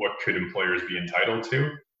what could employers be entitled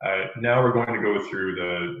to. Now we're going to go through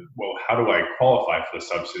how do I qualify for the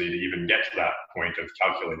subsidy to even get to that point of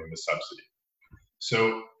calculating the subsidy.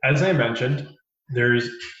 So as I mentioned, there's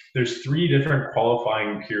 3 different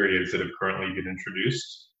qualifying periods that have currently been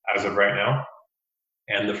introduced as of right now.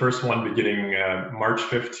 And the first one beginning March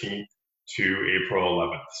 15th to April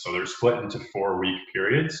 11th. So they're split into 4-week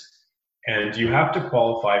periods, and you have to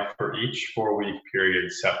qualify for each 4-week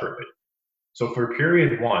period separately. So for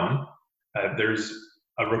period 1, there's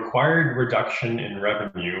a required reduction in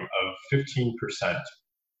revenue of 15%.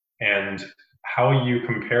 And how you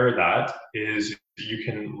compare that is you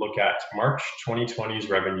can look at March 2020's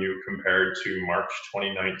revenue compared to March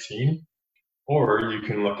 2019, or you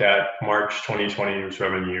can look at March 2020's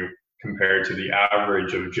revenue compared to the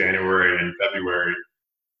average of January and February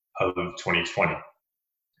of 2020.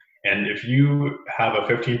 And if you have a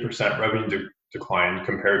 15% revenue decline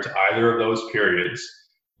compared to either of those periods,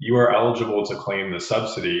 you are eligible to claim the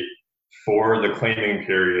subsidy for the claiming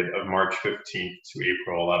period of March 15th to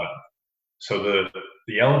April 11th. So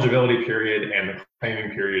the eligibility period and the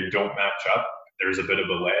claiming period don't match up. There's a bit of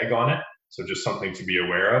a lag on it. So just something to be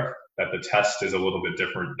aware of, that the test is a little bit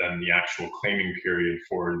different than the actual claiming period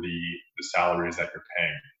for the salaries that you're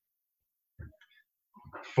paying.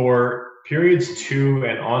 For periods 2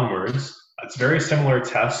 and onwards, it's a very similar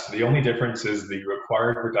test. The only difference is the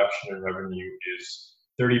required reduction in revenue is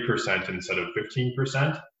 30% instead of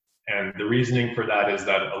 15%. And the reasoning for that is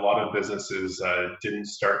that a lot of businesses didn't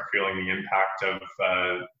start feeling the impact of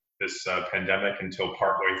this pandemic until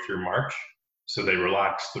partway through March. So they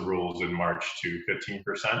relaxed the rules in March to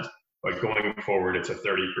 15%. But going forward, it's a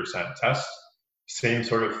 30% test. Same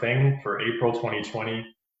sort of thing for April 2020.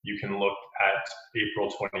 You can look at April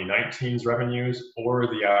 2019's revenues or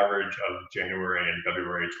the average of January and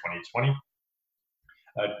February 2020.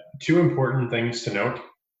 2 important things to note.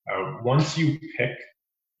 Once you pick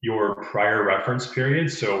your prior reference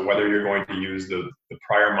period, so whether you're going to use the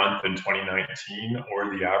prior month in 2019 or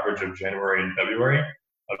the average of January and February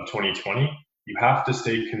of 2020, you have to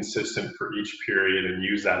stay consistent for each period and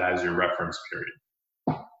use that as your reference period.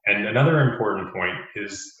 And another important point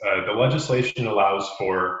is the legislation allows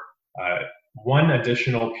for 1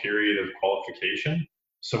 additional period of qualification.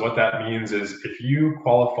 So what that means is if you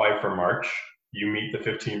qualify for March, you meet the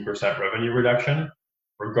 15% revenue reduction.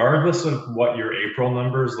 Regardless of what your April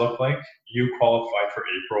numbers look like, you qualify for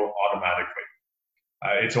April automatically.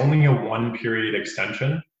 It's only a 1 period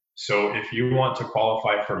extension. So if you want to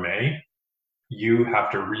qualify for May, you have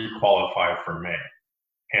to re-qualify for May.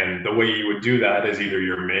 And the way you would do that is either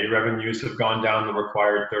your May revenues have gone down the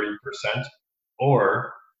required 30%,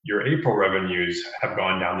 or your April revenues have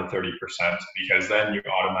gone down to 30%, because then you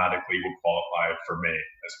automatically will qualify for May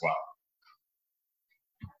as well.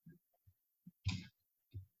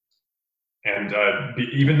 And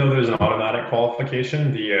even though there's an automatic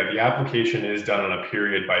qualification, the application is done on a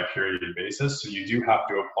period-by-period basis, so you do have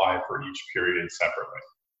to apply for each period separately.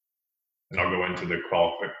 And I'll go into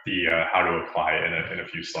how to apply in a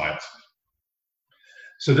few slides.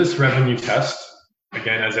 So this revenue test,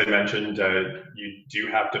 again, as I mentioned, you do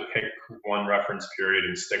have to pick 1 reference period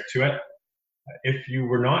and stick to it. If you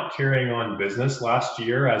were not carrying on business last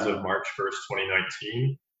year as of March 1st,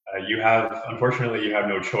 2019, unfortunately, you have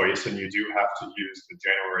no choice, and you do have to use the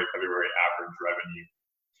January, February average revenue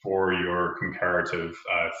for your comparative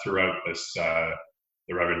throughout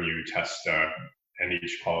the revenue test and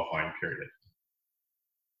each qualifying period.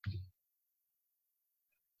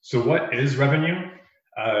 So what is revenue?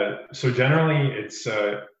 So generally, it's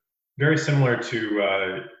very similar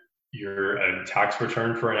to your tax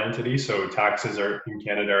return for an entity. So taxes in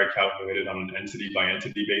Canada are calculated on an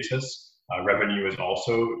entity-by-entity basis. Revenue is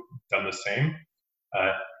also done the same.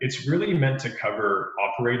 It's really meant to cover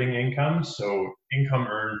operating income, so income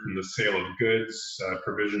earned from the sale of goods,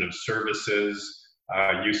 provision of services,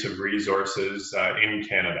 use of resources in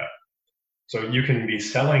Canada. So you can be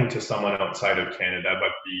selling to someone outside of Canada,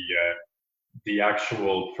 but the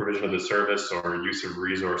actual provision of the service or use of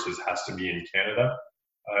resources has to be in Canada.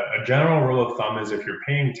 A general rule of thumb is if you're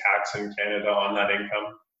paying tax in Canada on that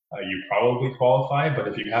income, you probably qualify, but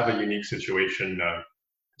if you have a unique situation,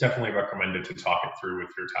 definitely recommended to talk it through with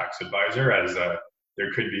your tax advisor, as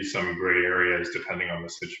there could be some gray areas depending on the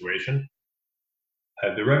situation.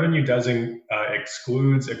 The revenue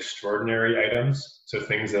excludes extraordinary items, so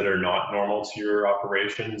things that are not normal to your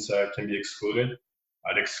operations can be excluded.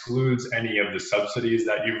 It excludes any of the subsidies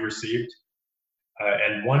that you've received.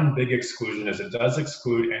 And one big exclusion is it does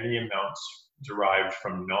exclude any amounts derived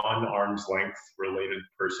from non-arm's length related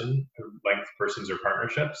persons or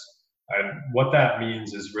partnerships. And what that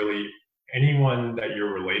means is really anyone that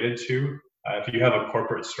you're related to. If you have a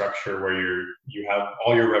corporate structure where you have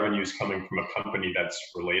all your revenues coming from a company that's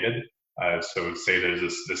related, so say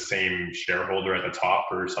there's the same shareholder at the top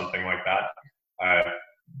or something like that,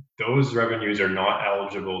 those revenues are not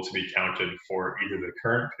eligible to be counted for either the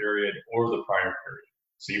current period or the prior period.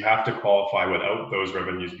 So you have to qualify without those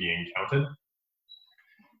revenues being counted.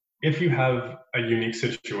 If you have a unique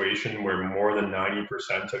situation where more than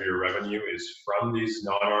 90% of your revenue is from these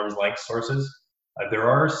non-arm's length sources, there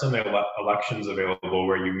are some elections available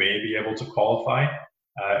where you may be able to qualify.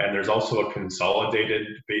 And there's also a consolidated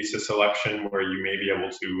basis election where you may be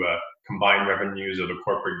able to combine revenues of a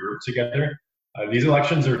corporate group together. These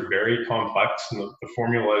elections are very complex, and the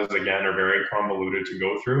formulas, again, are very convoluted to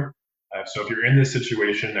go through. So if you're in this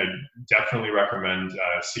situation, I definitely recommend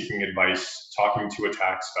seeking advice, talking to a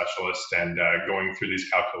tax specialist, and going through these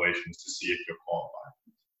calculations to see if you qualify.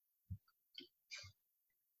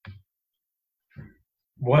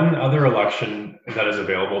 One other election that is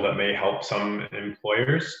available that may help some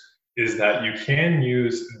employers is that you can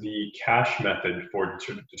use the cash method for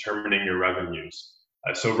determining your revenues.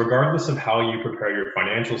 So regardless of how you prepare your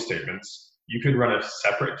financial statements, you could run a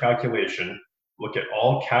separate calculation, look at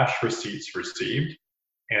all cash receipts received,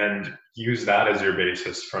 and use that as your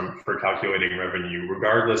basis for calculating revenue,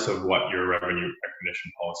 regardless of what your revenue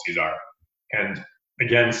recognition policies are. And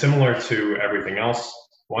again, similar to everything else,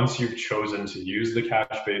 once you've chosen to use the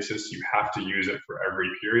cash basis, you have to use it for every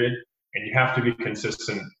period, and you have to be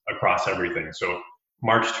consistent across everything. So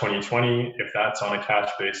March 2020, if that's on a cash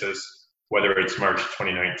basis, whether it's March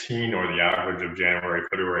 2019 or the average of January,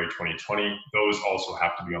 February 2020, those also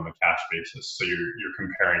have to be on the cash basis. So you're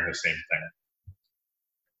comparing the same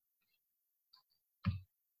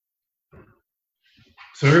thing.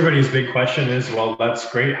 So everybody's big question is, well, that's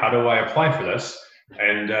great. How do I apply for this?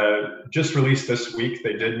 And just released this week,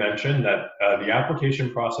 they did mention that the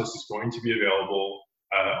application process is going to be available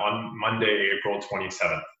on Monday, April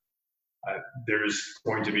 27th. There's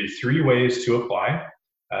going to be 3 ways to apply.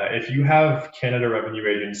 If you have Canada Revenue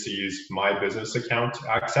Agency's My Business account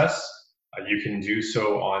access, you can do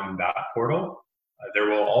so on that portal. There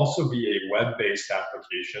will also be a web-based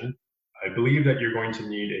application. I believe that you're going to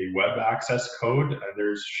need a web access code.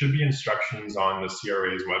 There should be instructions on the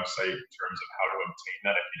CRA's website in terms of how to obtain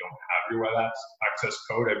that if you don't have your web access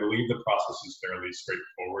code. I believe the process is fairly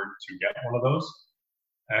straightforward to get one of those.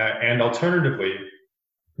 And alternatively,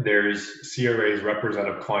 there's CRA's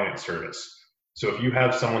representative client service. So if you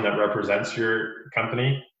have someone that represents your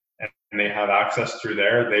company and they have access through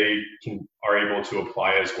there, they are able to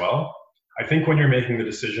apply as well. I think when you're making the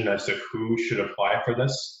decision as to who should apply for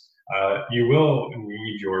this, you will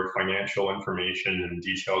need your financial information and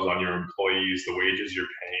details on your employees, the wages you're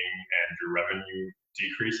paying, and your revenue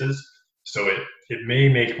decreases. So it may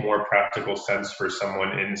make more practical sense for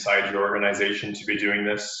someone inside your organization to be doing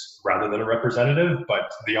this rather than a representative, but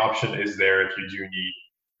the option is there if you do need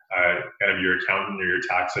kind of your accountant or your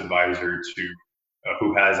tax advisor to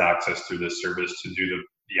who has access through this service to do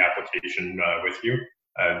the application with you.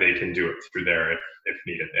 They can do it through there if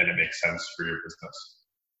needed, and it makes sense for your business.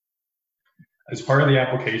 As part of the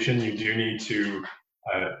application, you do need to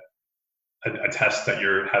attest that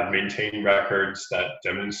you have maintained records that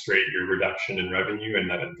demonstrate your reduction in revenue and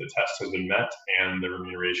that the test has been met and the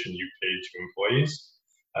remuneration you paid to employees.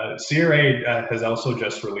 CRA has also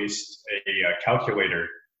just released a calculator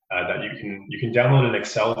that you can download an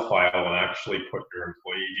Excel file and actually put your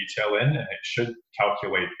employee detail in, and it should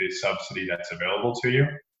calculate the subsidy that's available to you.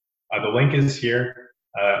 The link is here.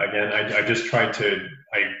 Again, I just tried to,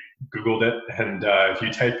 I Googled it, and if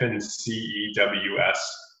you type in CEWS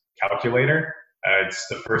calculator, it's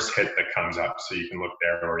the first hit that comes up, so you can look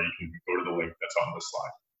there, or you can go to the link that's on the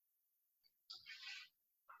slide.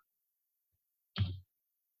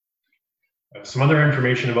 Some other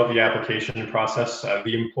information about the application process.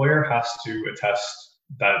 The employer has to attest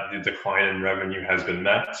that the decline in revenue has been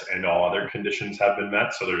met and all other conditions have been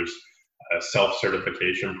met. So there's a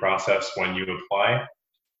self-certification process when you apply.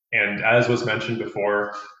 And as was mentioned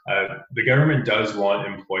before, the government does want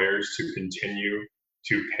employers to continue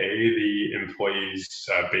to pay the employees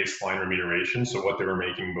baseline remuneration, so what they were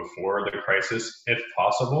making before the crisis, if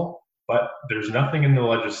possible. But there's nothing in the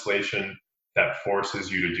legislation that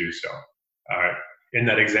forces you to do so. In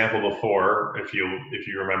that example before, if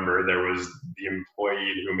you remember, there was the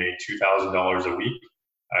employee who made $2,000 a week.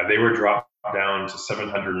 They were dropped down to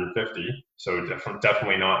 $750, so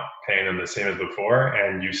definitely not paying them the same as before,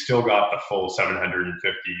 and you still got the full $750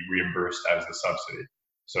 reimbursed as the subsidy.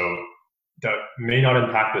 So that may not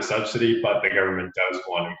impact the subsidy, but the government does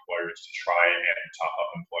want employers to try and top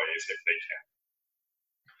up employees if they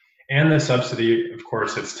can. And the subsidy, of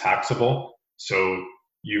course, it's taxable. So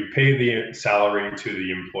you pay the salary to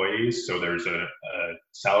the employees, so there's a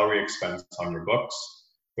salary expense on your books.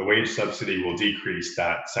 The wage subsidy will decrease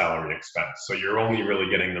that salary expense. So you're only really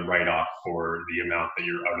getting the write-off for the amount that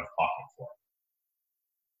you're out of pocket for.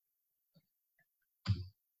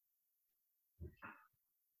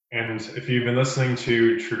 And if you've been listening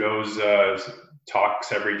to Trudeau's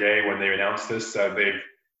talks every day when they announce this,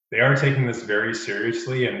 they are taking this very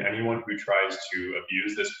seriously, and anyone who tries to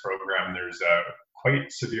abuse this program, there's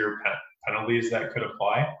quite severe penalties that could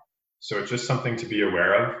apply. So it's just something to be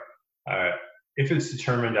aware of. If it's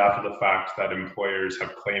determined after the fact that employers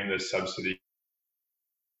have claimed this subsidy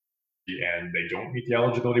and they don't meet the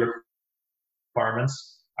eligibility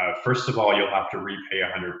requirements, first of all, you'll have to repay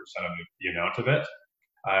 100% of the amount of it.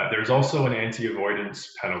 There's also an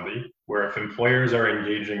anti-avoidance penalty, where if employers are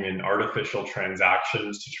engaging in artificial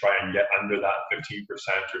transactions to try and get under that 15% or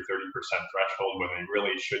 30% threshold when they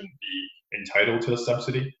really shouldn't be entitled to a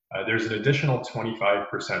subsidy, there's an additional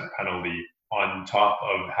 25% penalty on top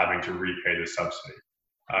of having to repay the subsidy.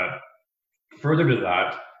 Further to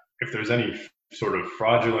that, if there's any sort of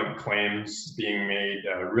fraudulent claims being made,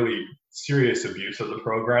 really serious abuse of the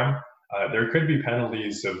program, there could be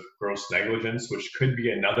penalties of gross negligence, which could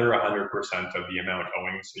be another 100% of the amount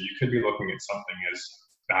owing. So you could be looking at something as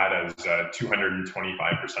bad as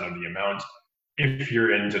 225% of the amount if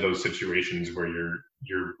you're into those situations where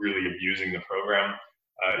you're really abusing the program.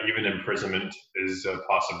 Even imprisonment is a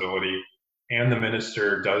possibility. And the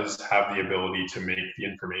minister does have the ability to make the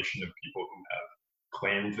information of people who have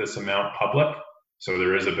claimed this amount public. So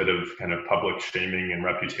there is a bit of kind of public shaming and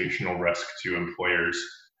reputational risk to employers.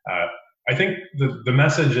 I think the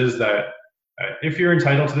message is that if you're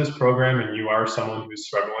entitled to this program and you are someone who's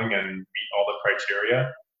struggling and meet all the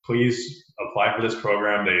criteria, please apply for this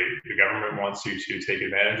program. The government wants you to take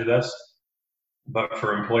advantage of this. But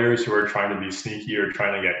for employers who are trying to be sneaky or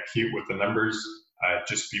trying to get cute with the numbers,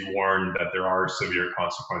 just be warned that there are severe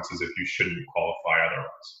consequences if you shouldn't qualify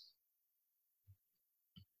otherwise.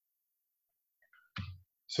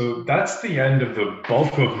 So that's the end of the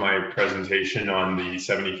bulk of my presentation on the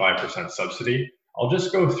 75% subsidy. I'll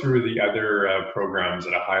just go through the other programs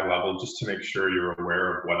at a high level just to make sure you're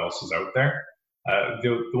aware of what else is out there.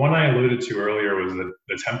 The one I alluded to earlier was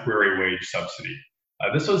the temporary wage subsidy.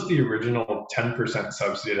 This was the original 10%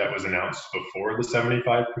 subsidy that was announced before the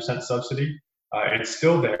 75% subsidy. It's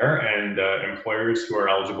still there, and employers who are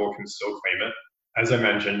eligible can still claim it. As I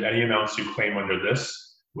mentioned, any amounts you claim under this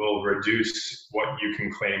will reduce what you can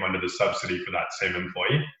claim under the subsidy for that same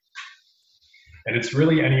employee. And it's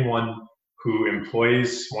really anyone who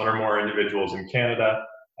employs one or more individuals in Canada.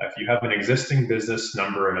 If you have an existing business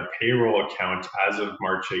number and a payroll account as of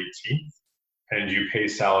March 18th, and you pay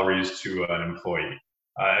salaries to an employee.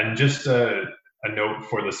 And just a note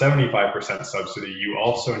for the 75% subsidy, you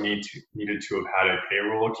also needed to have had a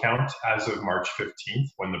payroll account as of March 15th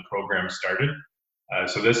when the program started.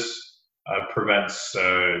 So this prevents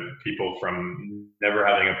people from never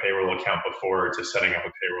having a payroll account before to setting up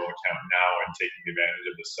a payroll account now and taking advantage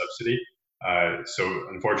of the subsidy. So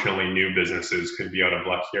unfortunately, new businesses could be out of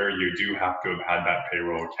luck here. You do have to have had that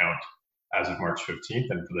payroll account as of March 15th,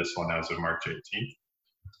 and for this one as of March 18th.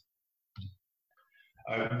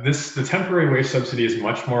 The temporary wage subsidy is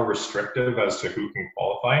much more restrictive as to who can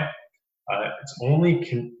qualify. It's only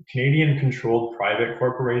Canadian-controlled private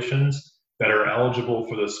corporations that are eligible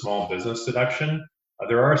for the small business deduction.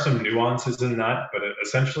 There are some nuances in that, but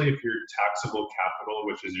essentially if your taxable capital,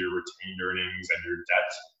 which is your retained earnings and your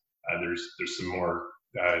debt, there's some more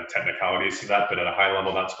technicalities to that, but at a high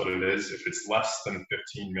level, that's what it is. If it's less than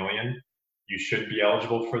 15 million, you should be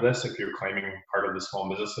eligible for this if you're claiming part of the small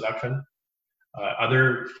business deduction.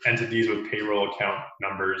 Other entities with payroll account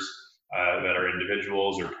numbers that are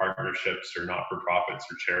individuals or partnerships or not-for-profits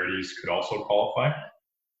or charities could also qualify.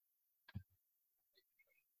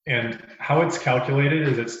 And how it's calculated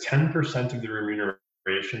is it's 10% of the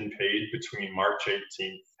remuneration paid between March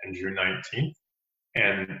 18th and June 19th.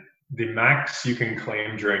 And the max you can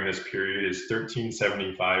claim during this period is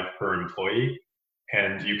 $13.75 per employee.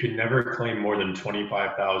 And you can never claim more than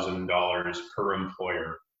 $25,000 per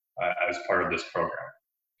employer as part of this program.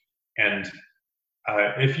 And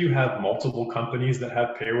if you have multiple companies that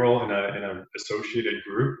have payroll in an associated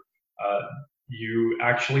group, you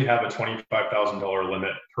actually have a $25,000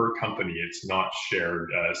 limit per company. It's not shared,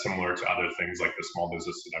 similar to other things like the small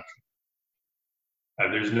business deduction.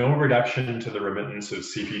 There's no reduction to the remittance of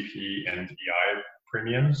CPP and EI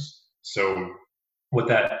premiums. So what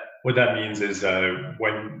that means is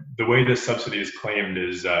when the way this subsidy is claimed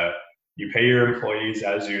is you pay your employees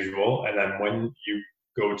as usual, and then when you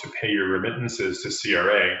go to pay your remittances to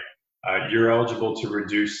CRA, you're eligible to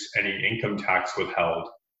reduce any income tax withheld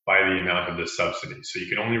by the amount of this subsidy. So you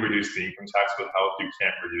can only reduce the income tax withheld, you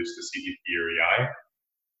can't reduce the CPP or EI.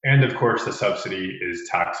 And of course, the subsidy is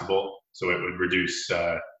taxable, so it would reduce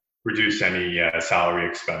any salary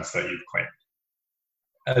expense that you've claimed.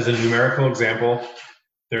 As a numerical example,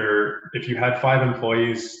 if you had 5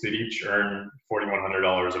 employees that each earn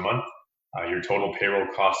 $4,100 a month, your total payroll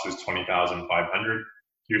cost is $20,500.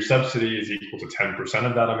 Your subsidy is equal to 10%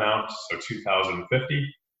 of that amount, so $2,050.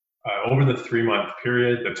 Over the 3-month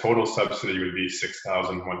period, the total subsidy would be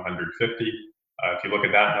 $6,150. If you look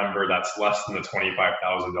at that number, that's less than the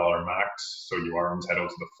 $25,000 max, so you are entitled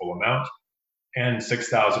to the full amount. And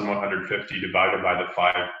 $6,150 divided by the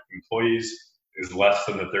 5 employees is less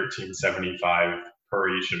than the $13.75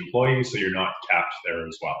 per each employee, so you're not capped there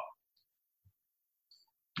as well.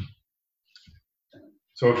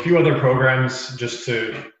 So a few other programs just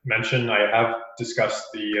to mention. I have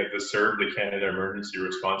discussed the CERB, the Canada Emergency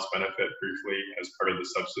Response Benefit, briefly as part of the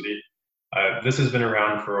subsidy. This has been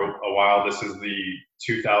around for a while. This is the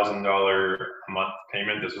 $2,000 a month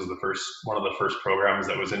payment. This was one of the first programs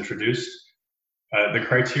that was introduced. The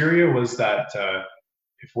criteria was that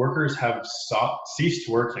if workers have ceased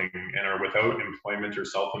working and are without employment or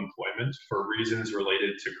self-employment for reasons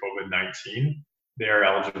related to COVID-19, they are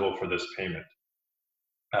eligible for this payment.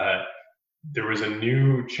 There was a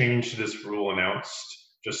new change to this rule announced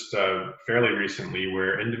just fairly recently,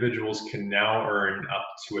 where individuals can now earn up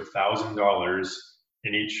to $1,000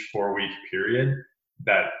 in each 4-week period,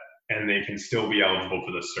 and they can still be eligible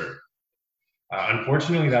for the CERB.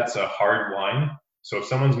 Unfortunately, that's a hard line. So if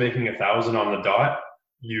someone's making $1,000 on the dot,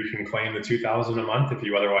 you can claim the $2,000 a month if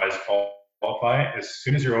you otherwise qualify. As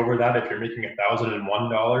soon as you're over that, if you're making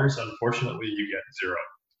 $1,001, unfortunately, you get 0.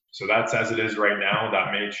 So that's as it is right now.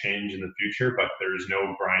 That may change in the future, but there's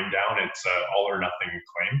no grind down. It's all or nothing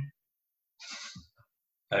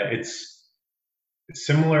claim. It's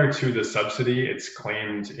similar to the subsidy. It's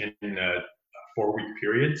claimed in 4-week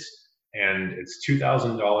periods, and it's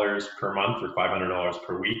 $2,000 per month or $500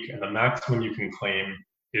 per week. And the maximum you can claim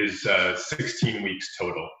is 16 weeks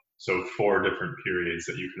total. So 4 different periods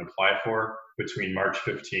that you can apply for between March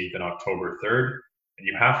 15th and October 3rd. And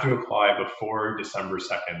you have to apply before December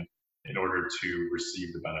 2nd in order to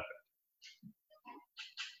receive the benefit.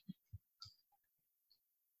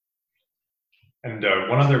 And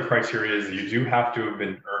one other criteria is you do have to have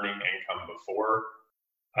been earning income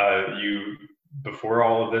before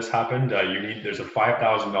all of this happened. There's a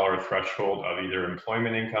 $5,000 threshold of either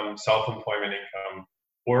employment income, self-employment income,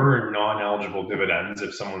 or non-eligible dividends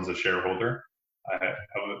if someone's a shareholder.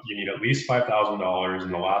 You need at least $5,000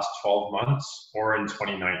 in the last 12 months or in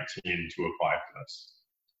 2019 to apply for this.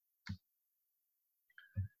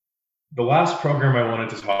 The last program I wanted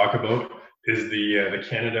to talk about is the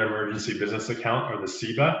Canada Emergency Business Account, or the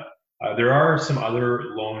CEBA. There are some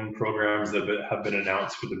other loan programs that have been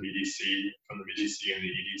announced for the BDC, from the BDC and the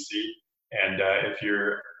EDC. And if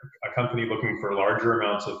you're a company looking for larger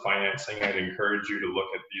amounts of financing, I'd encourage you to look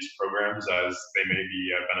at these programs as they may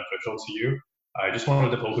be beneficial to you. I just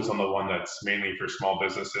wanted to focus on the one that's mainly for small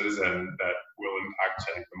businesses and that will impact,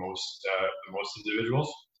 I think, the most individuals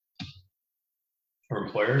or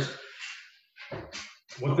employers.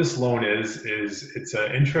 What this loan is it's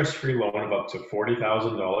an interest-free loan of up to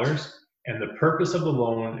 $40,000 And the purpose of the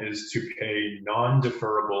loan is to pay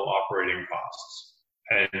non-deferrable operating costs.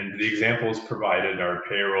 And the examples provided are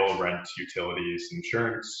payroll, rent, utilities,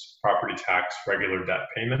 insurance, property tax, regular debt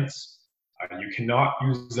payments. You cannot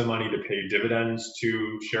use the money to pay dividends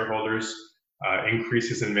to shareholders,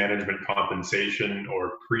 increases in management compensation,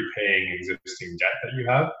 or prepaying existing debt that you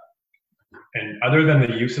have. And other than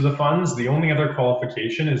the use of the funds, the only other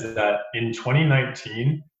qualification is that in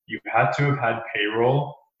 2019, you had to have had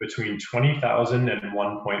payroll between 20,000 and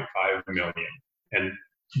 1.5 million. And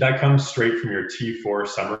that comes straight from your T4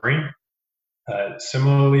 summary.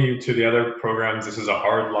 Similarly to the other programs, this is a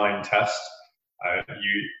hard line test.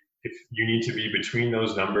 If you need to be between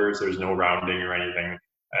those numbers, there's no rounding or anything.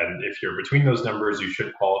 And if you're between those numbers, you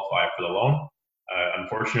should qualify for the loan.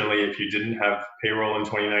 Unfortunately, if you didn't have payroll in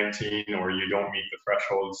 2019 or you don't meet the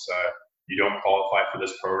thresholds, you don't qualify for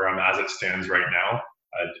this program as it stands right now.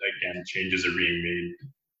 Again, changes are being made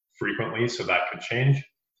frequently, so that could change.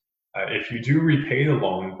 If you do repay the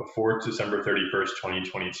loan before December 31st,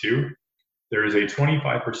 2022, there is a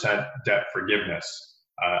 25% debt forgiveness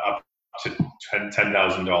up to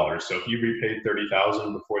 $10,000. So if you repaid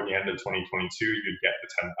 $30,000 before the end of 2022, you'd get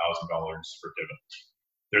the $10,000 forgiven.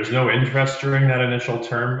 There's no interest during that initial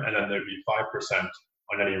term, and then there'd be 5%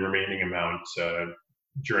 on any remaining amount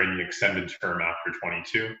during the extended term after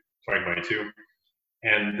 2022.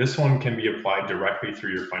 And this one can be applied directly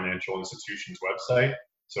through your financial institution's website.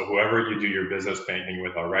 So whoever you do your business banking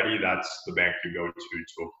with already, that's the bank you go to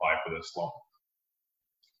apply for this loan.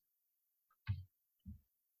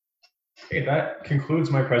 Okay, that concludes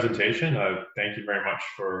my presentation. Thank you very much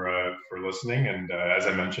for listening. And as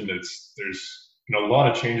I mentioned, there's a lot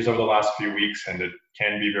of changes over the last few weeks, and it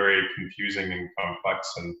can be very confusing and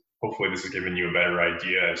complex. And hopefully this has given you a better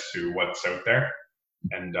idea as to what's out there.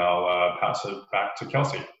 And I'll pass it back to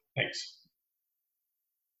Kelsey. Thanks.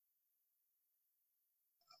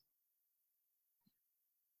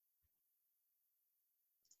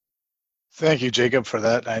 Thank you, Jacob, for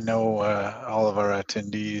that. I know all of our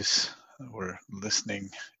attendees were listening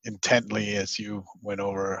intently as you went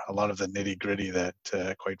over a lot of the nitty-gritty that,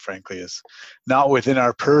 quite frankly, is not within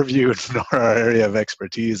our purview nor our area of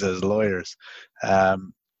expertise as lawyers.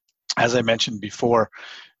 As I mentioned before,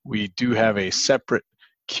 we do have a separate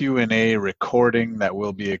Q&A recording that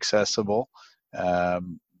will be accessible,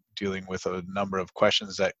 dealing with a number of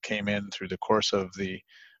questions that came in through the course of the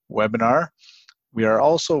webinar. We are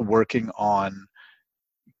also working on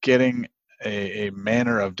getting a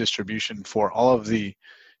manner of distribution for all of the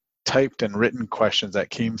typed and written questions that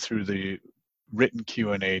came through the written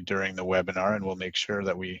Q&A during the webinar, and we'll make sure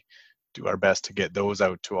that we do our best to get those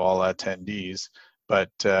out to all attendees. But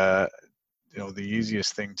the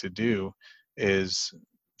easiest thing to do is,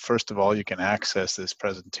 first of all, you can access this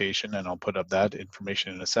presentation, and I'll put up that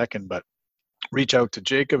information in a second, but reach out to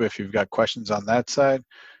Jacob if you've got questions on that side.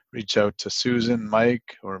 Reach out to Susan,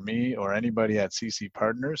 Mike, or me, or anybody at CC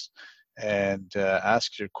Partners, and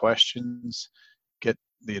ask your questions, get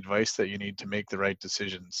the advice that you need to make the right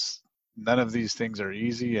decisions. None of these things are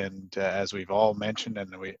easy, and as we've all mentioned,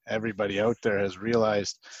 and everybody out there has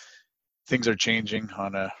realized, things are changing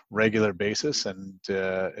on a regular basis, and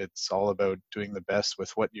it's all about doing the best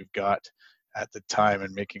with what you've got at the time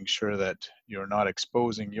and making sure that you're not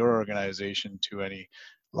exposing your organization to any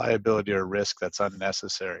liability or risk that's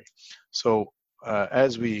unnecessary. So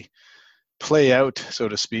as we play out, so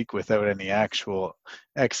to speak, without any actual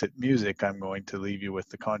exit music, I'm going to leave you with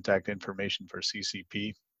the contact information for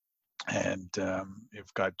CCP, and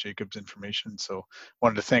you've got Jacob's information. So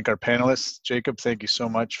wanted to thank our panelists. Jacob, thank you so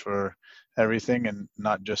much for everything, and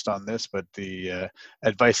not just on this, but the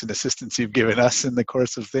advice and assistance you've given us in the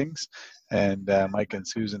course of things. And Mike and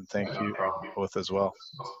Susan, thank you both as well.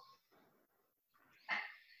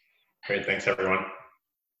 Great, thanks everyone.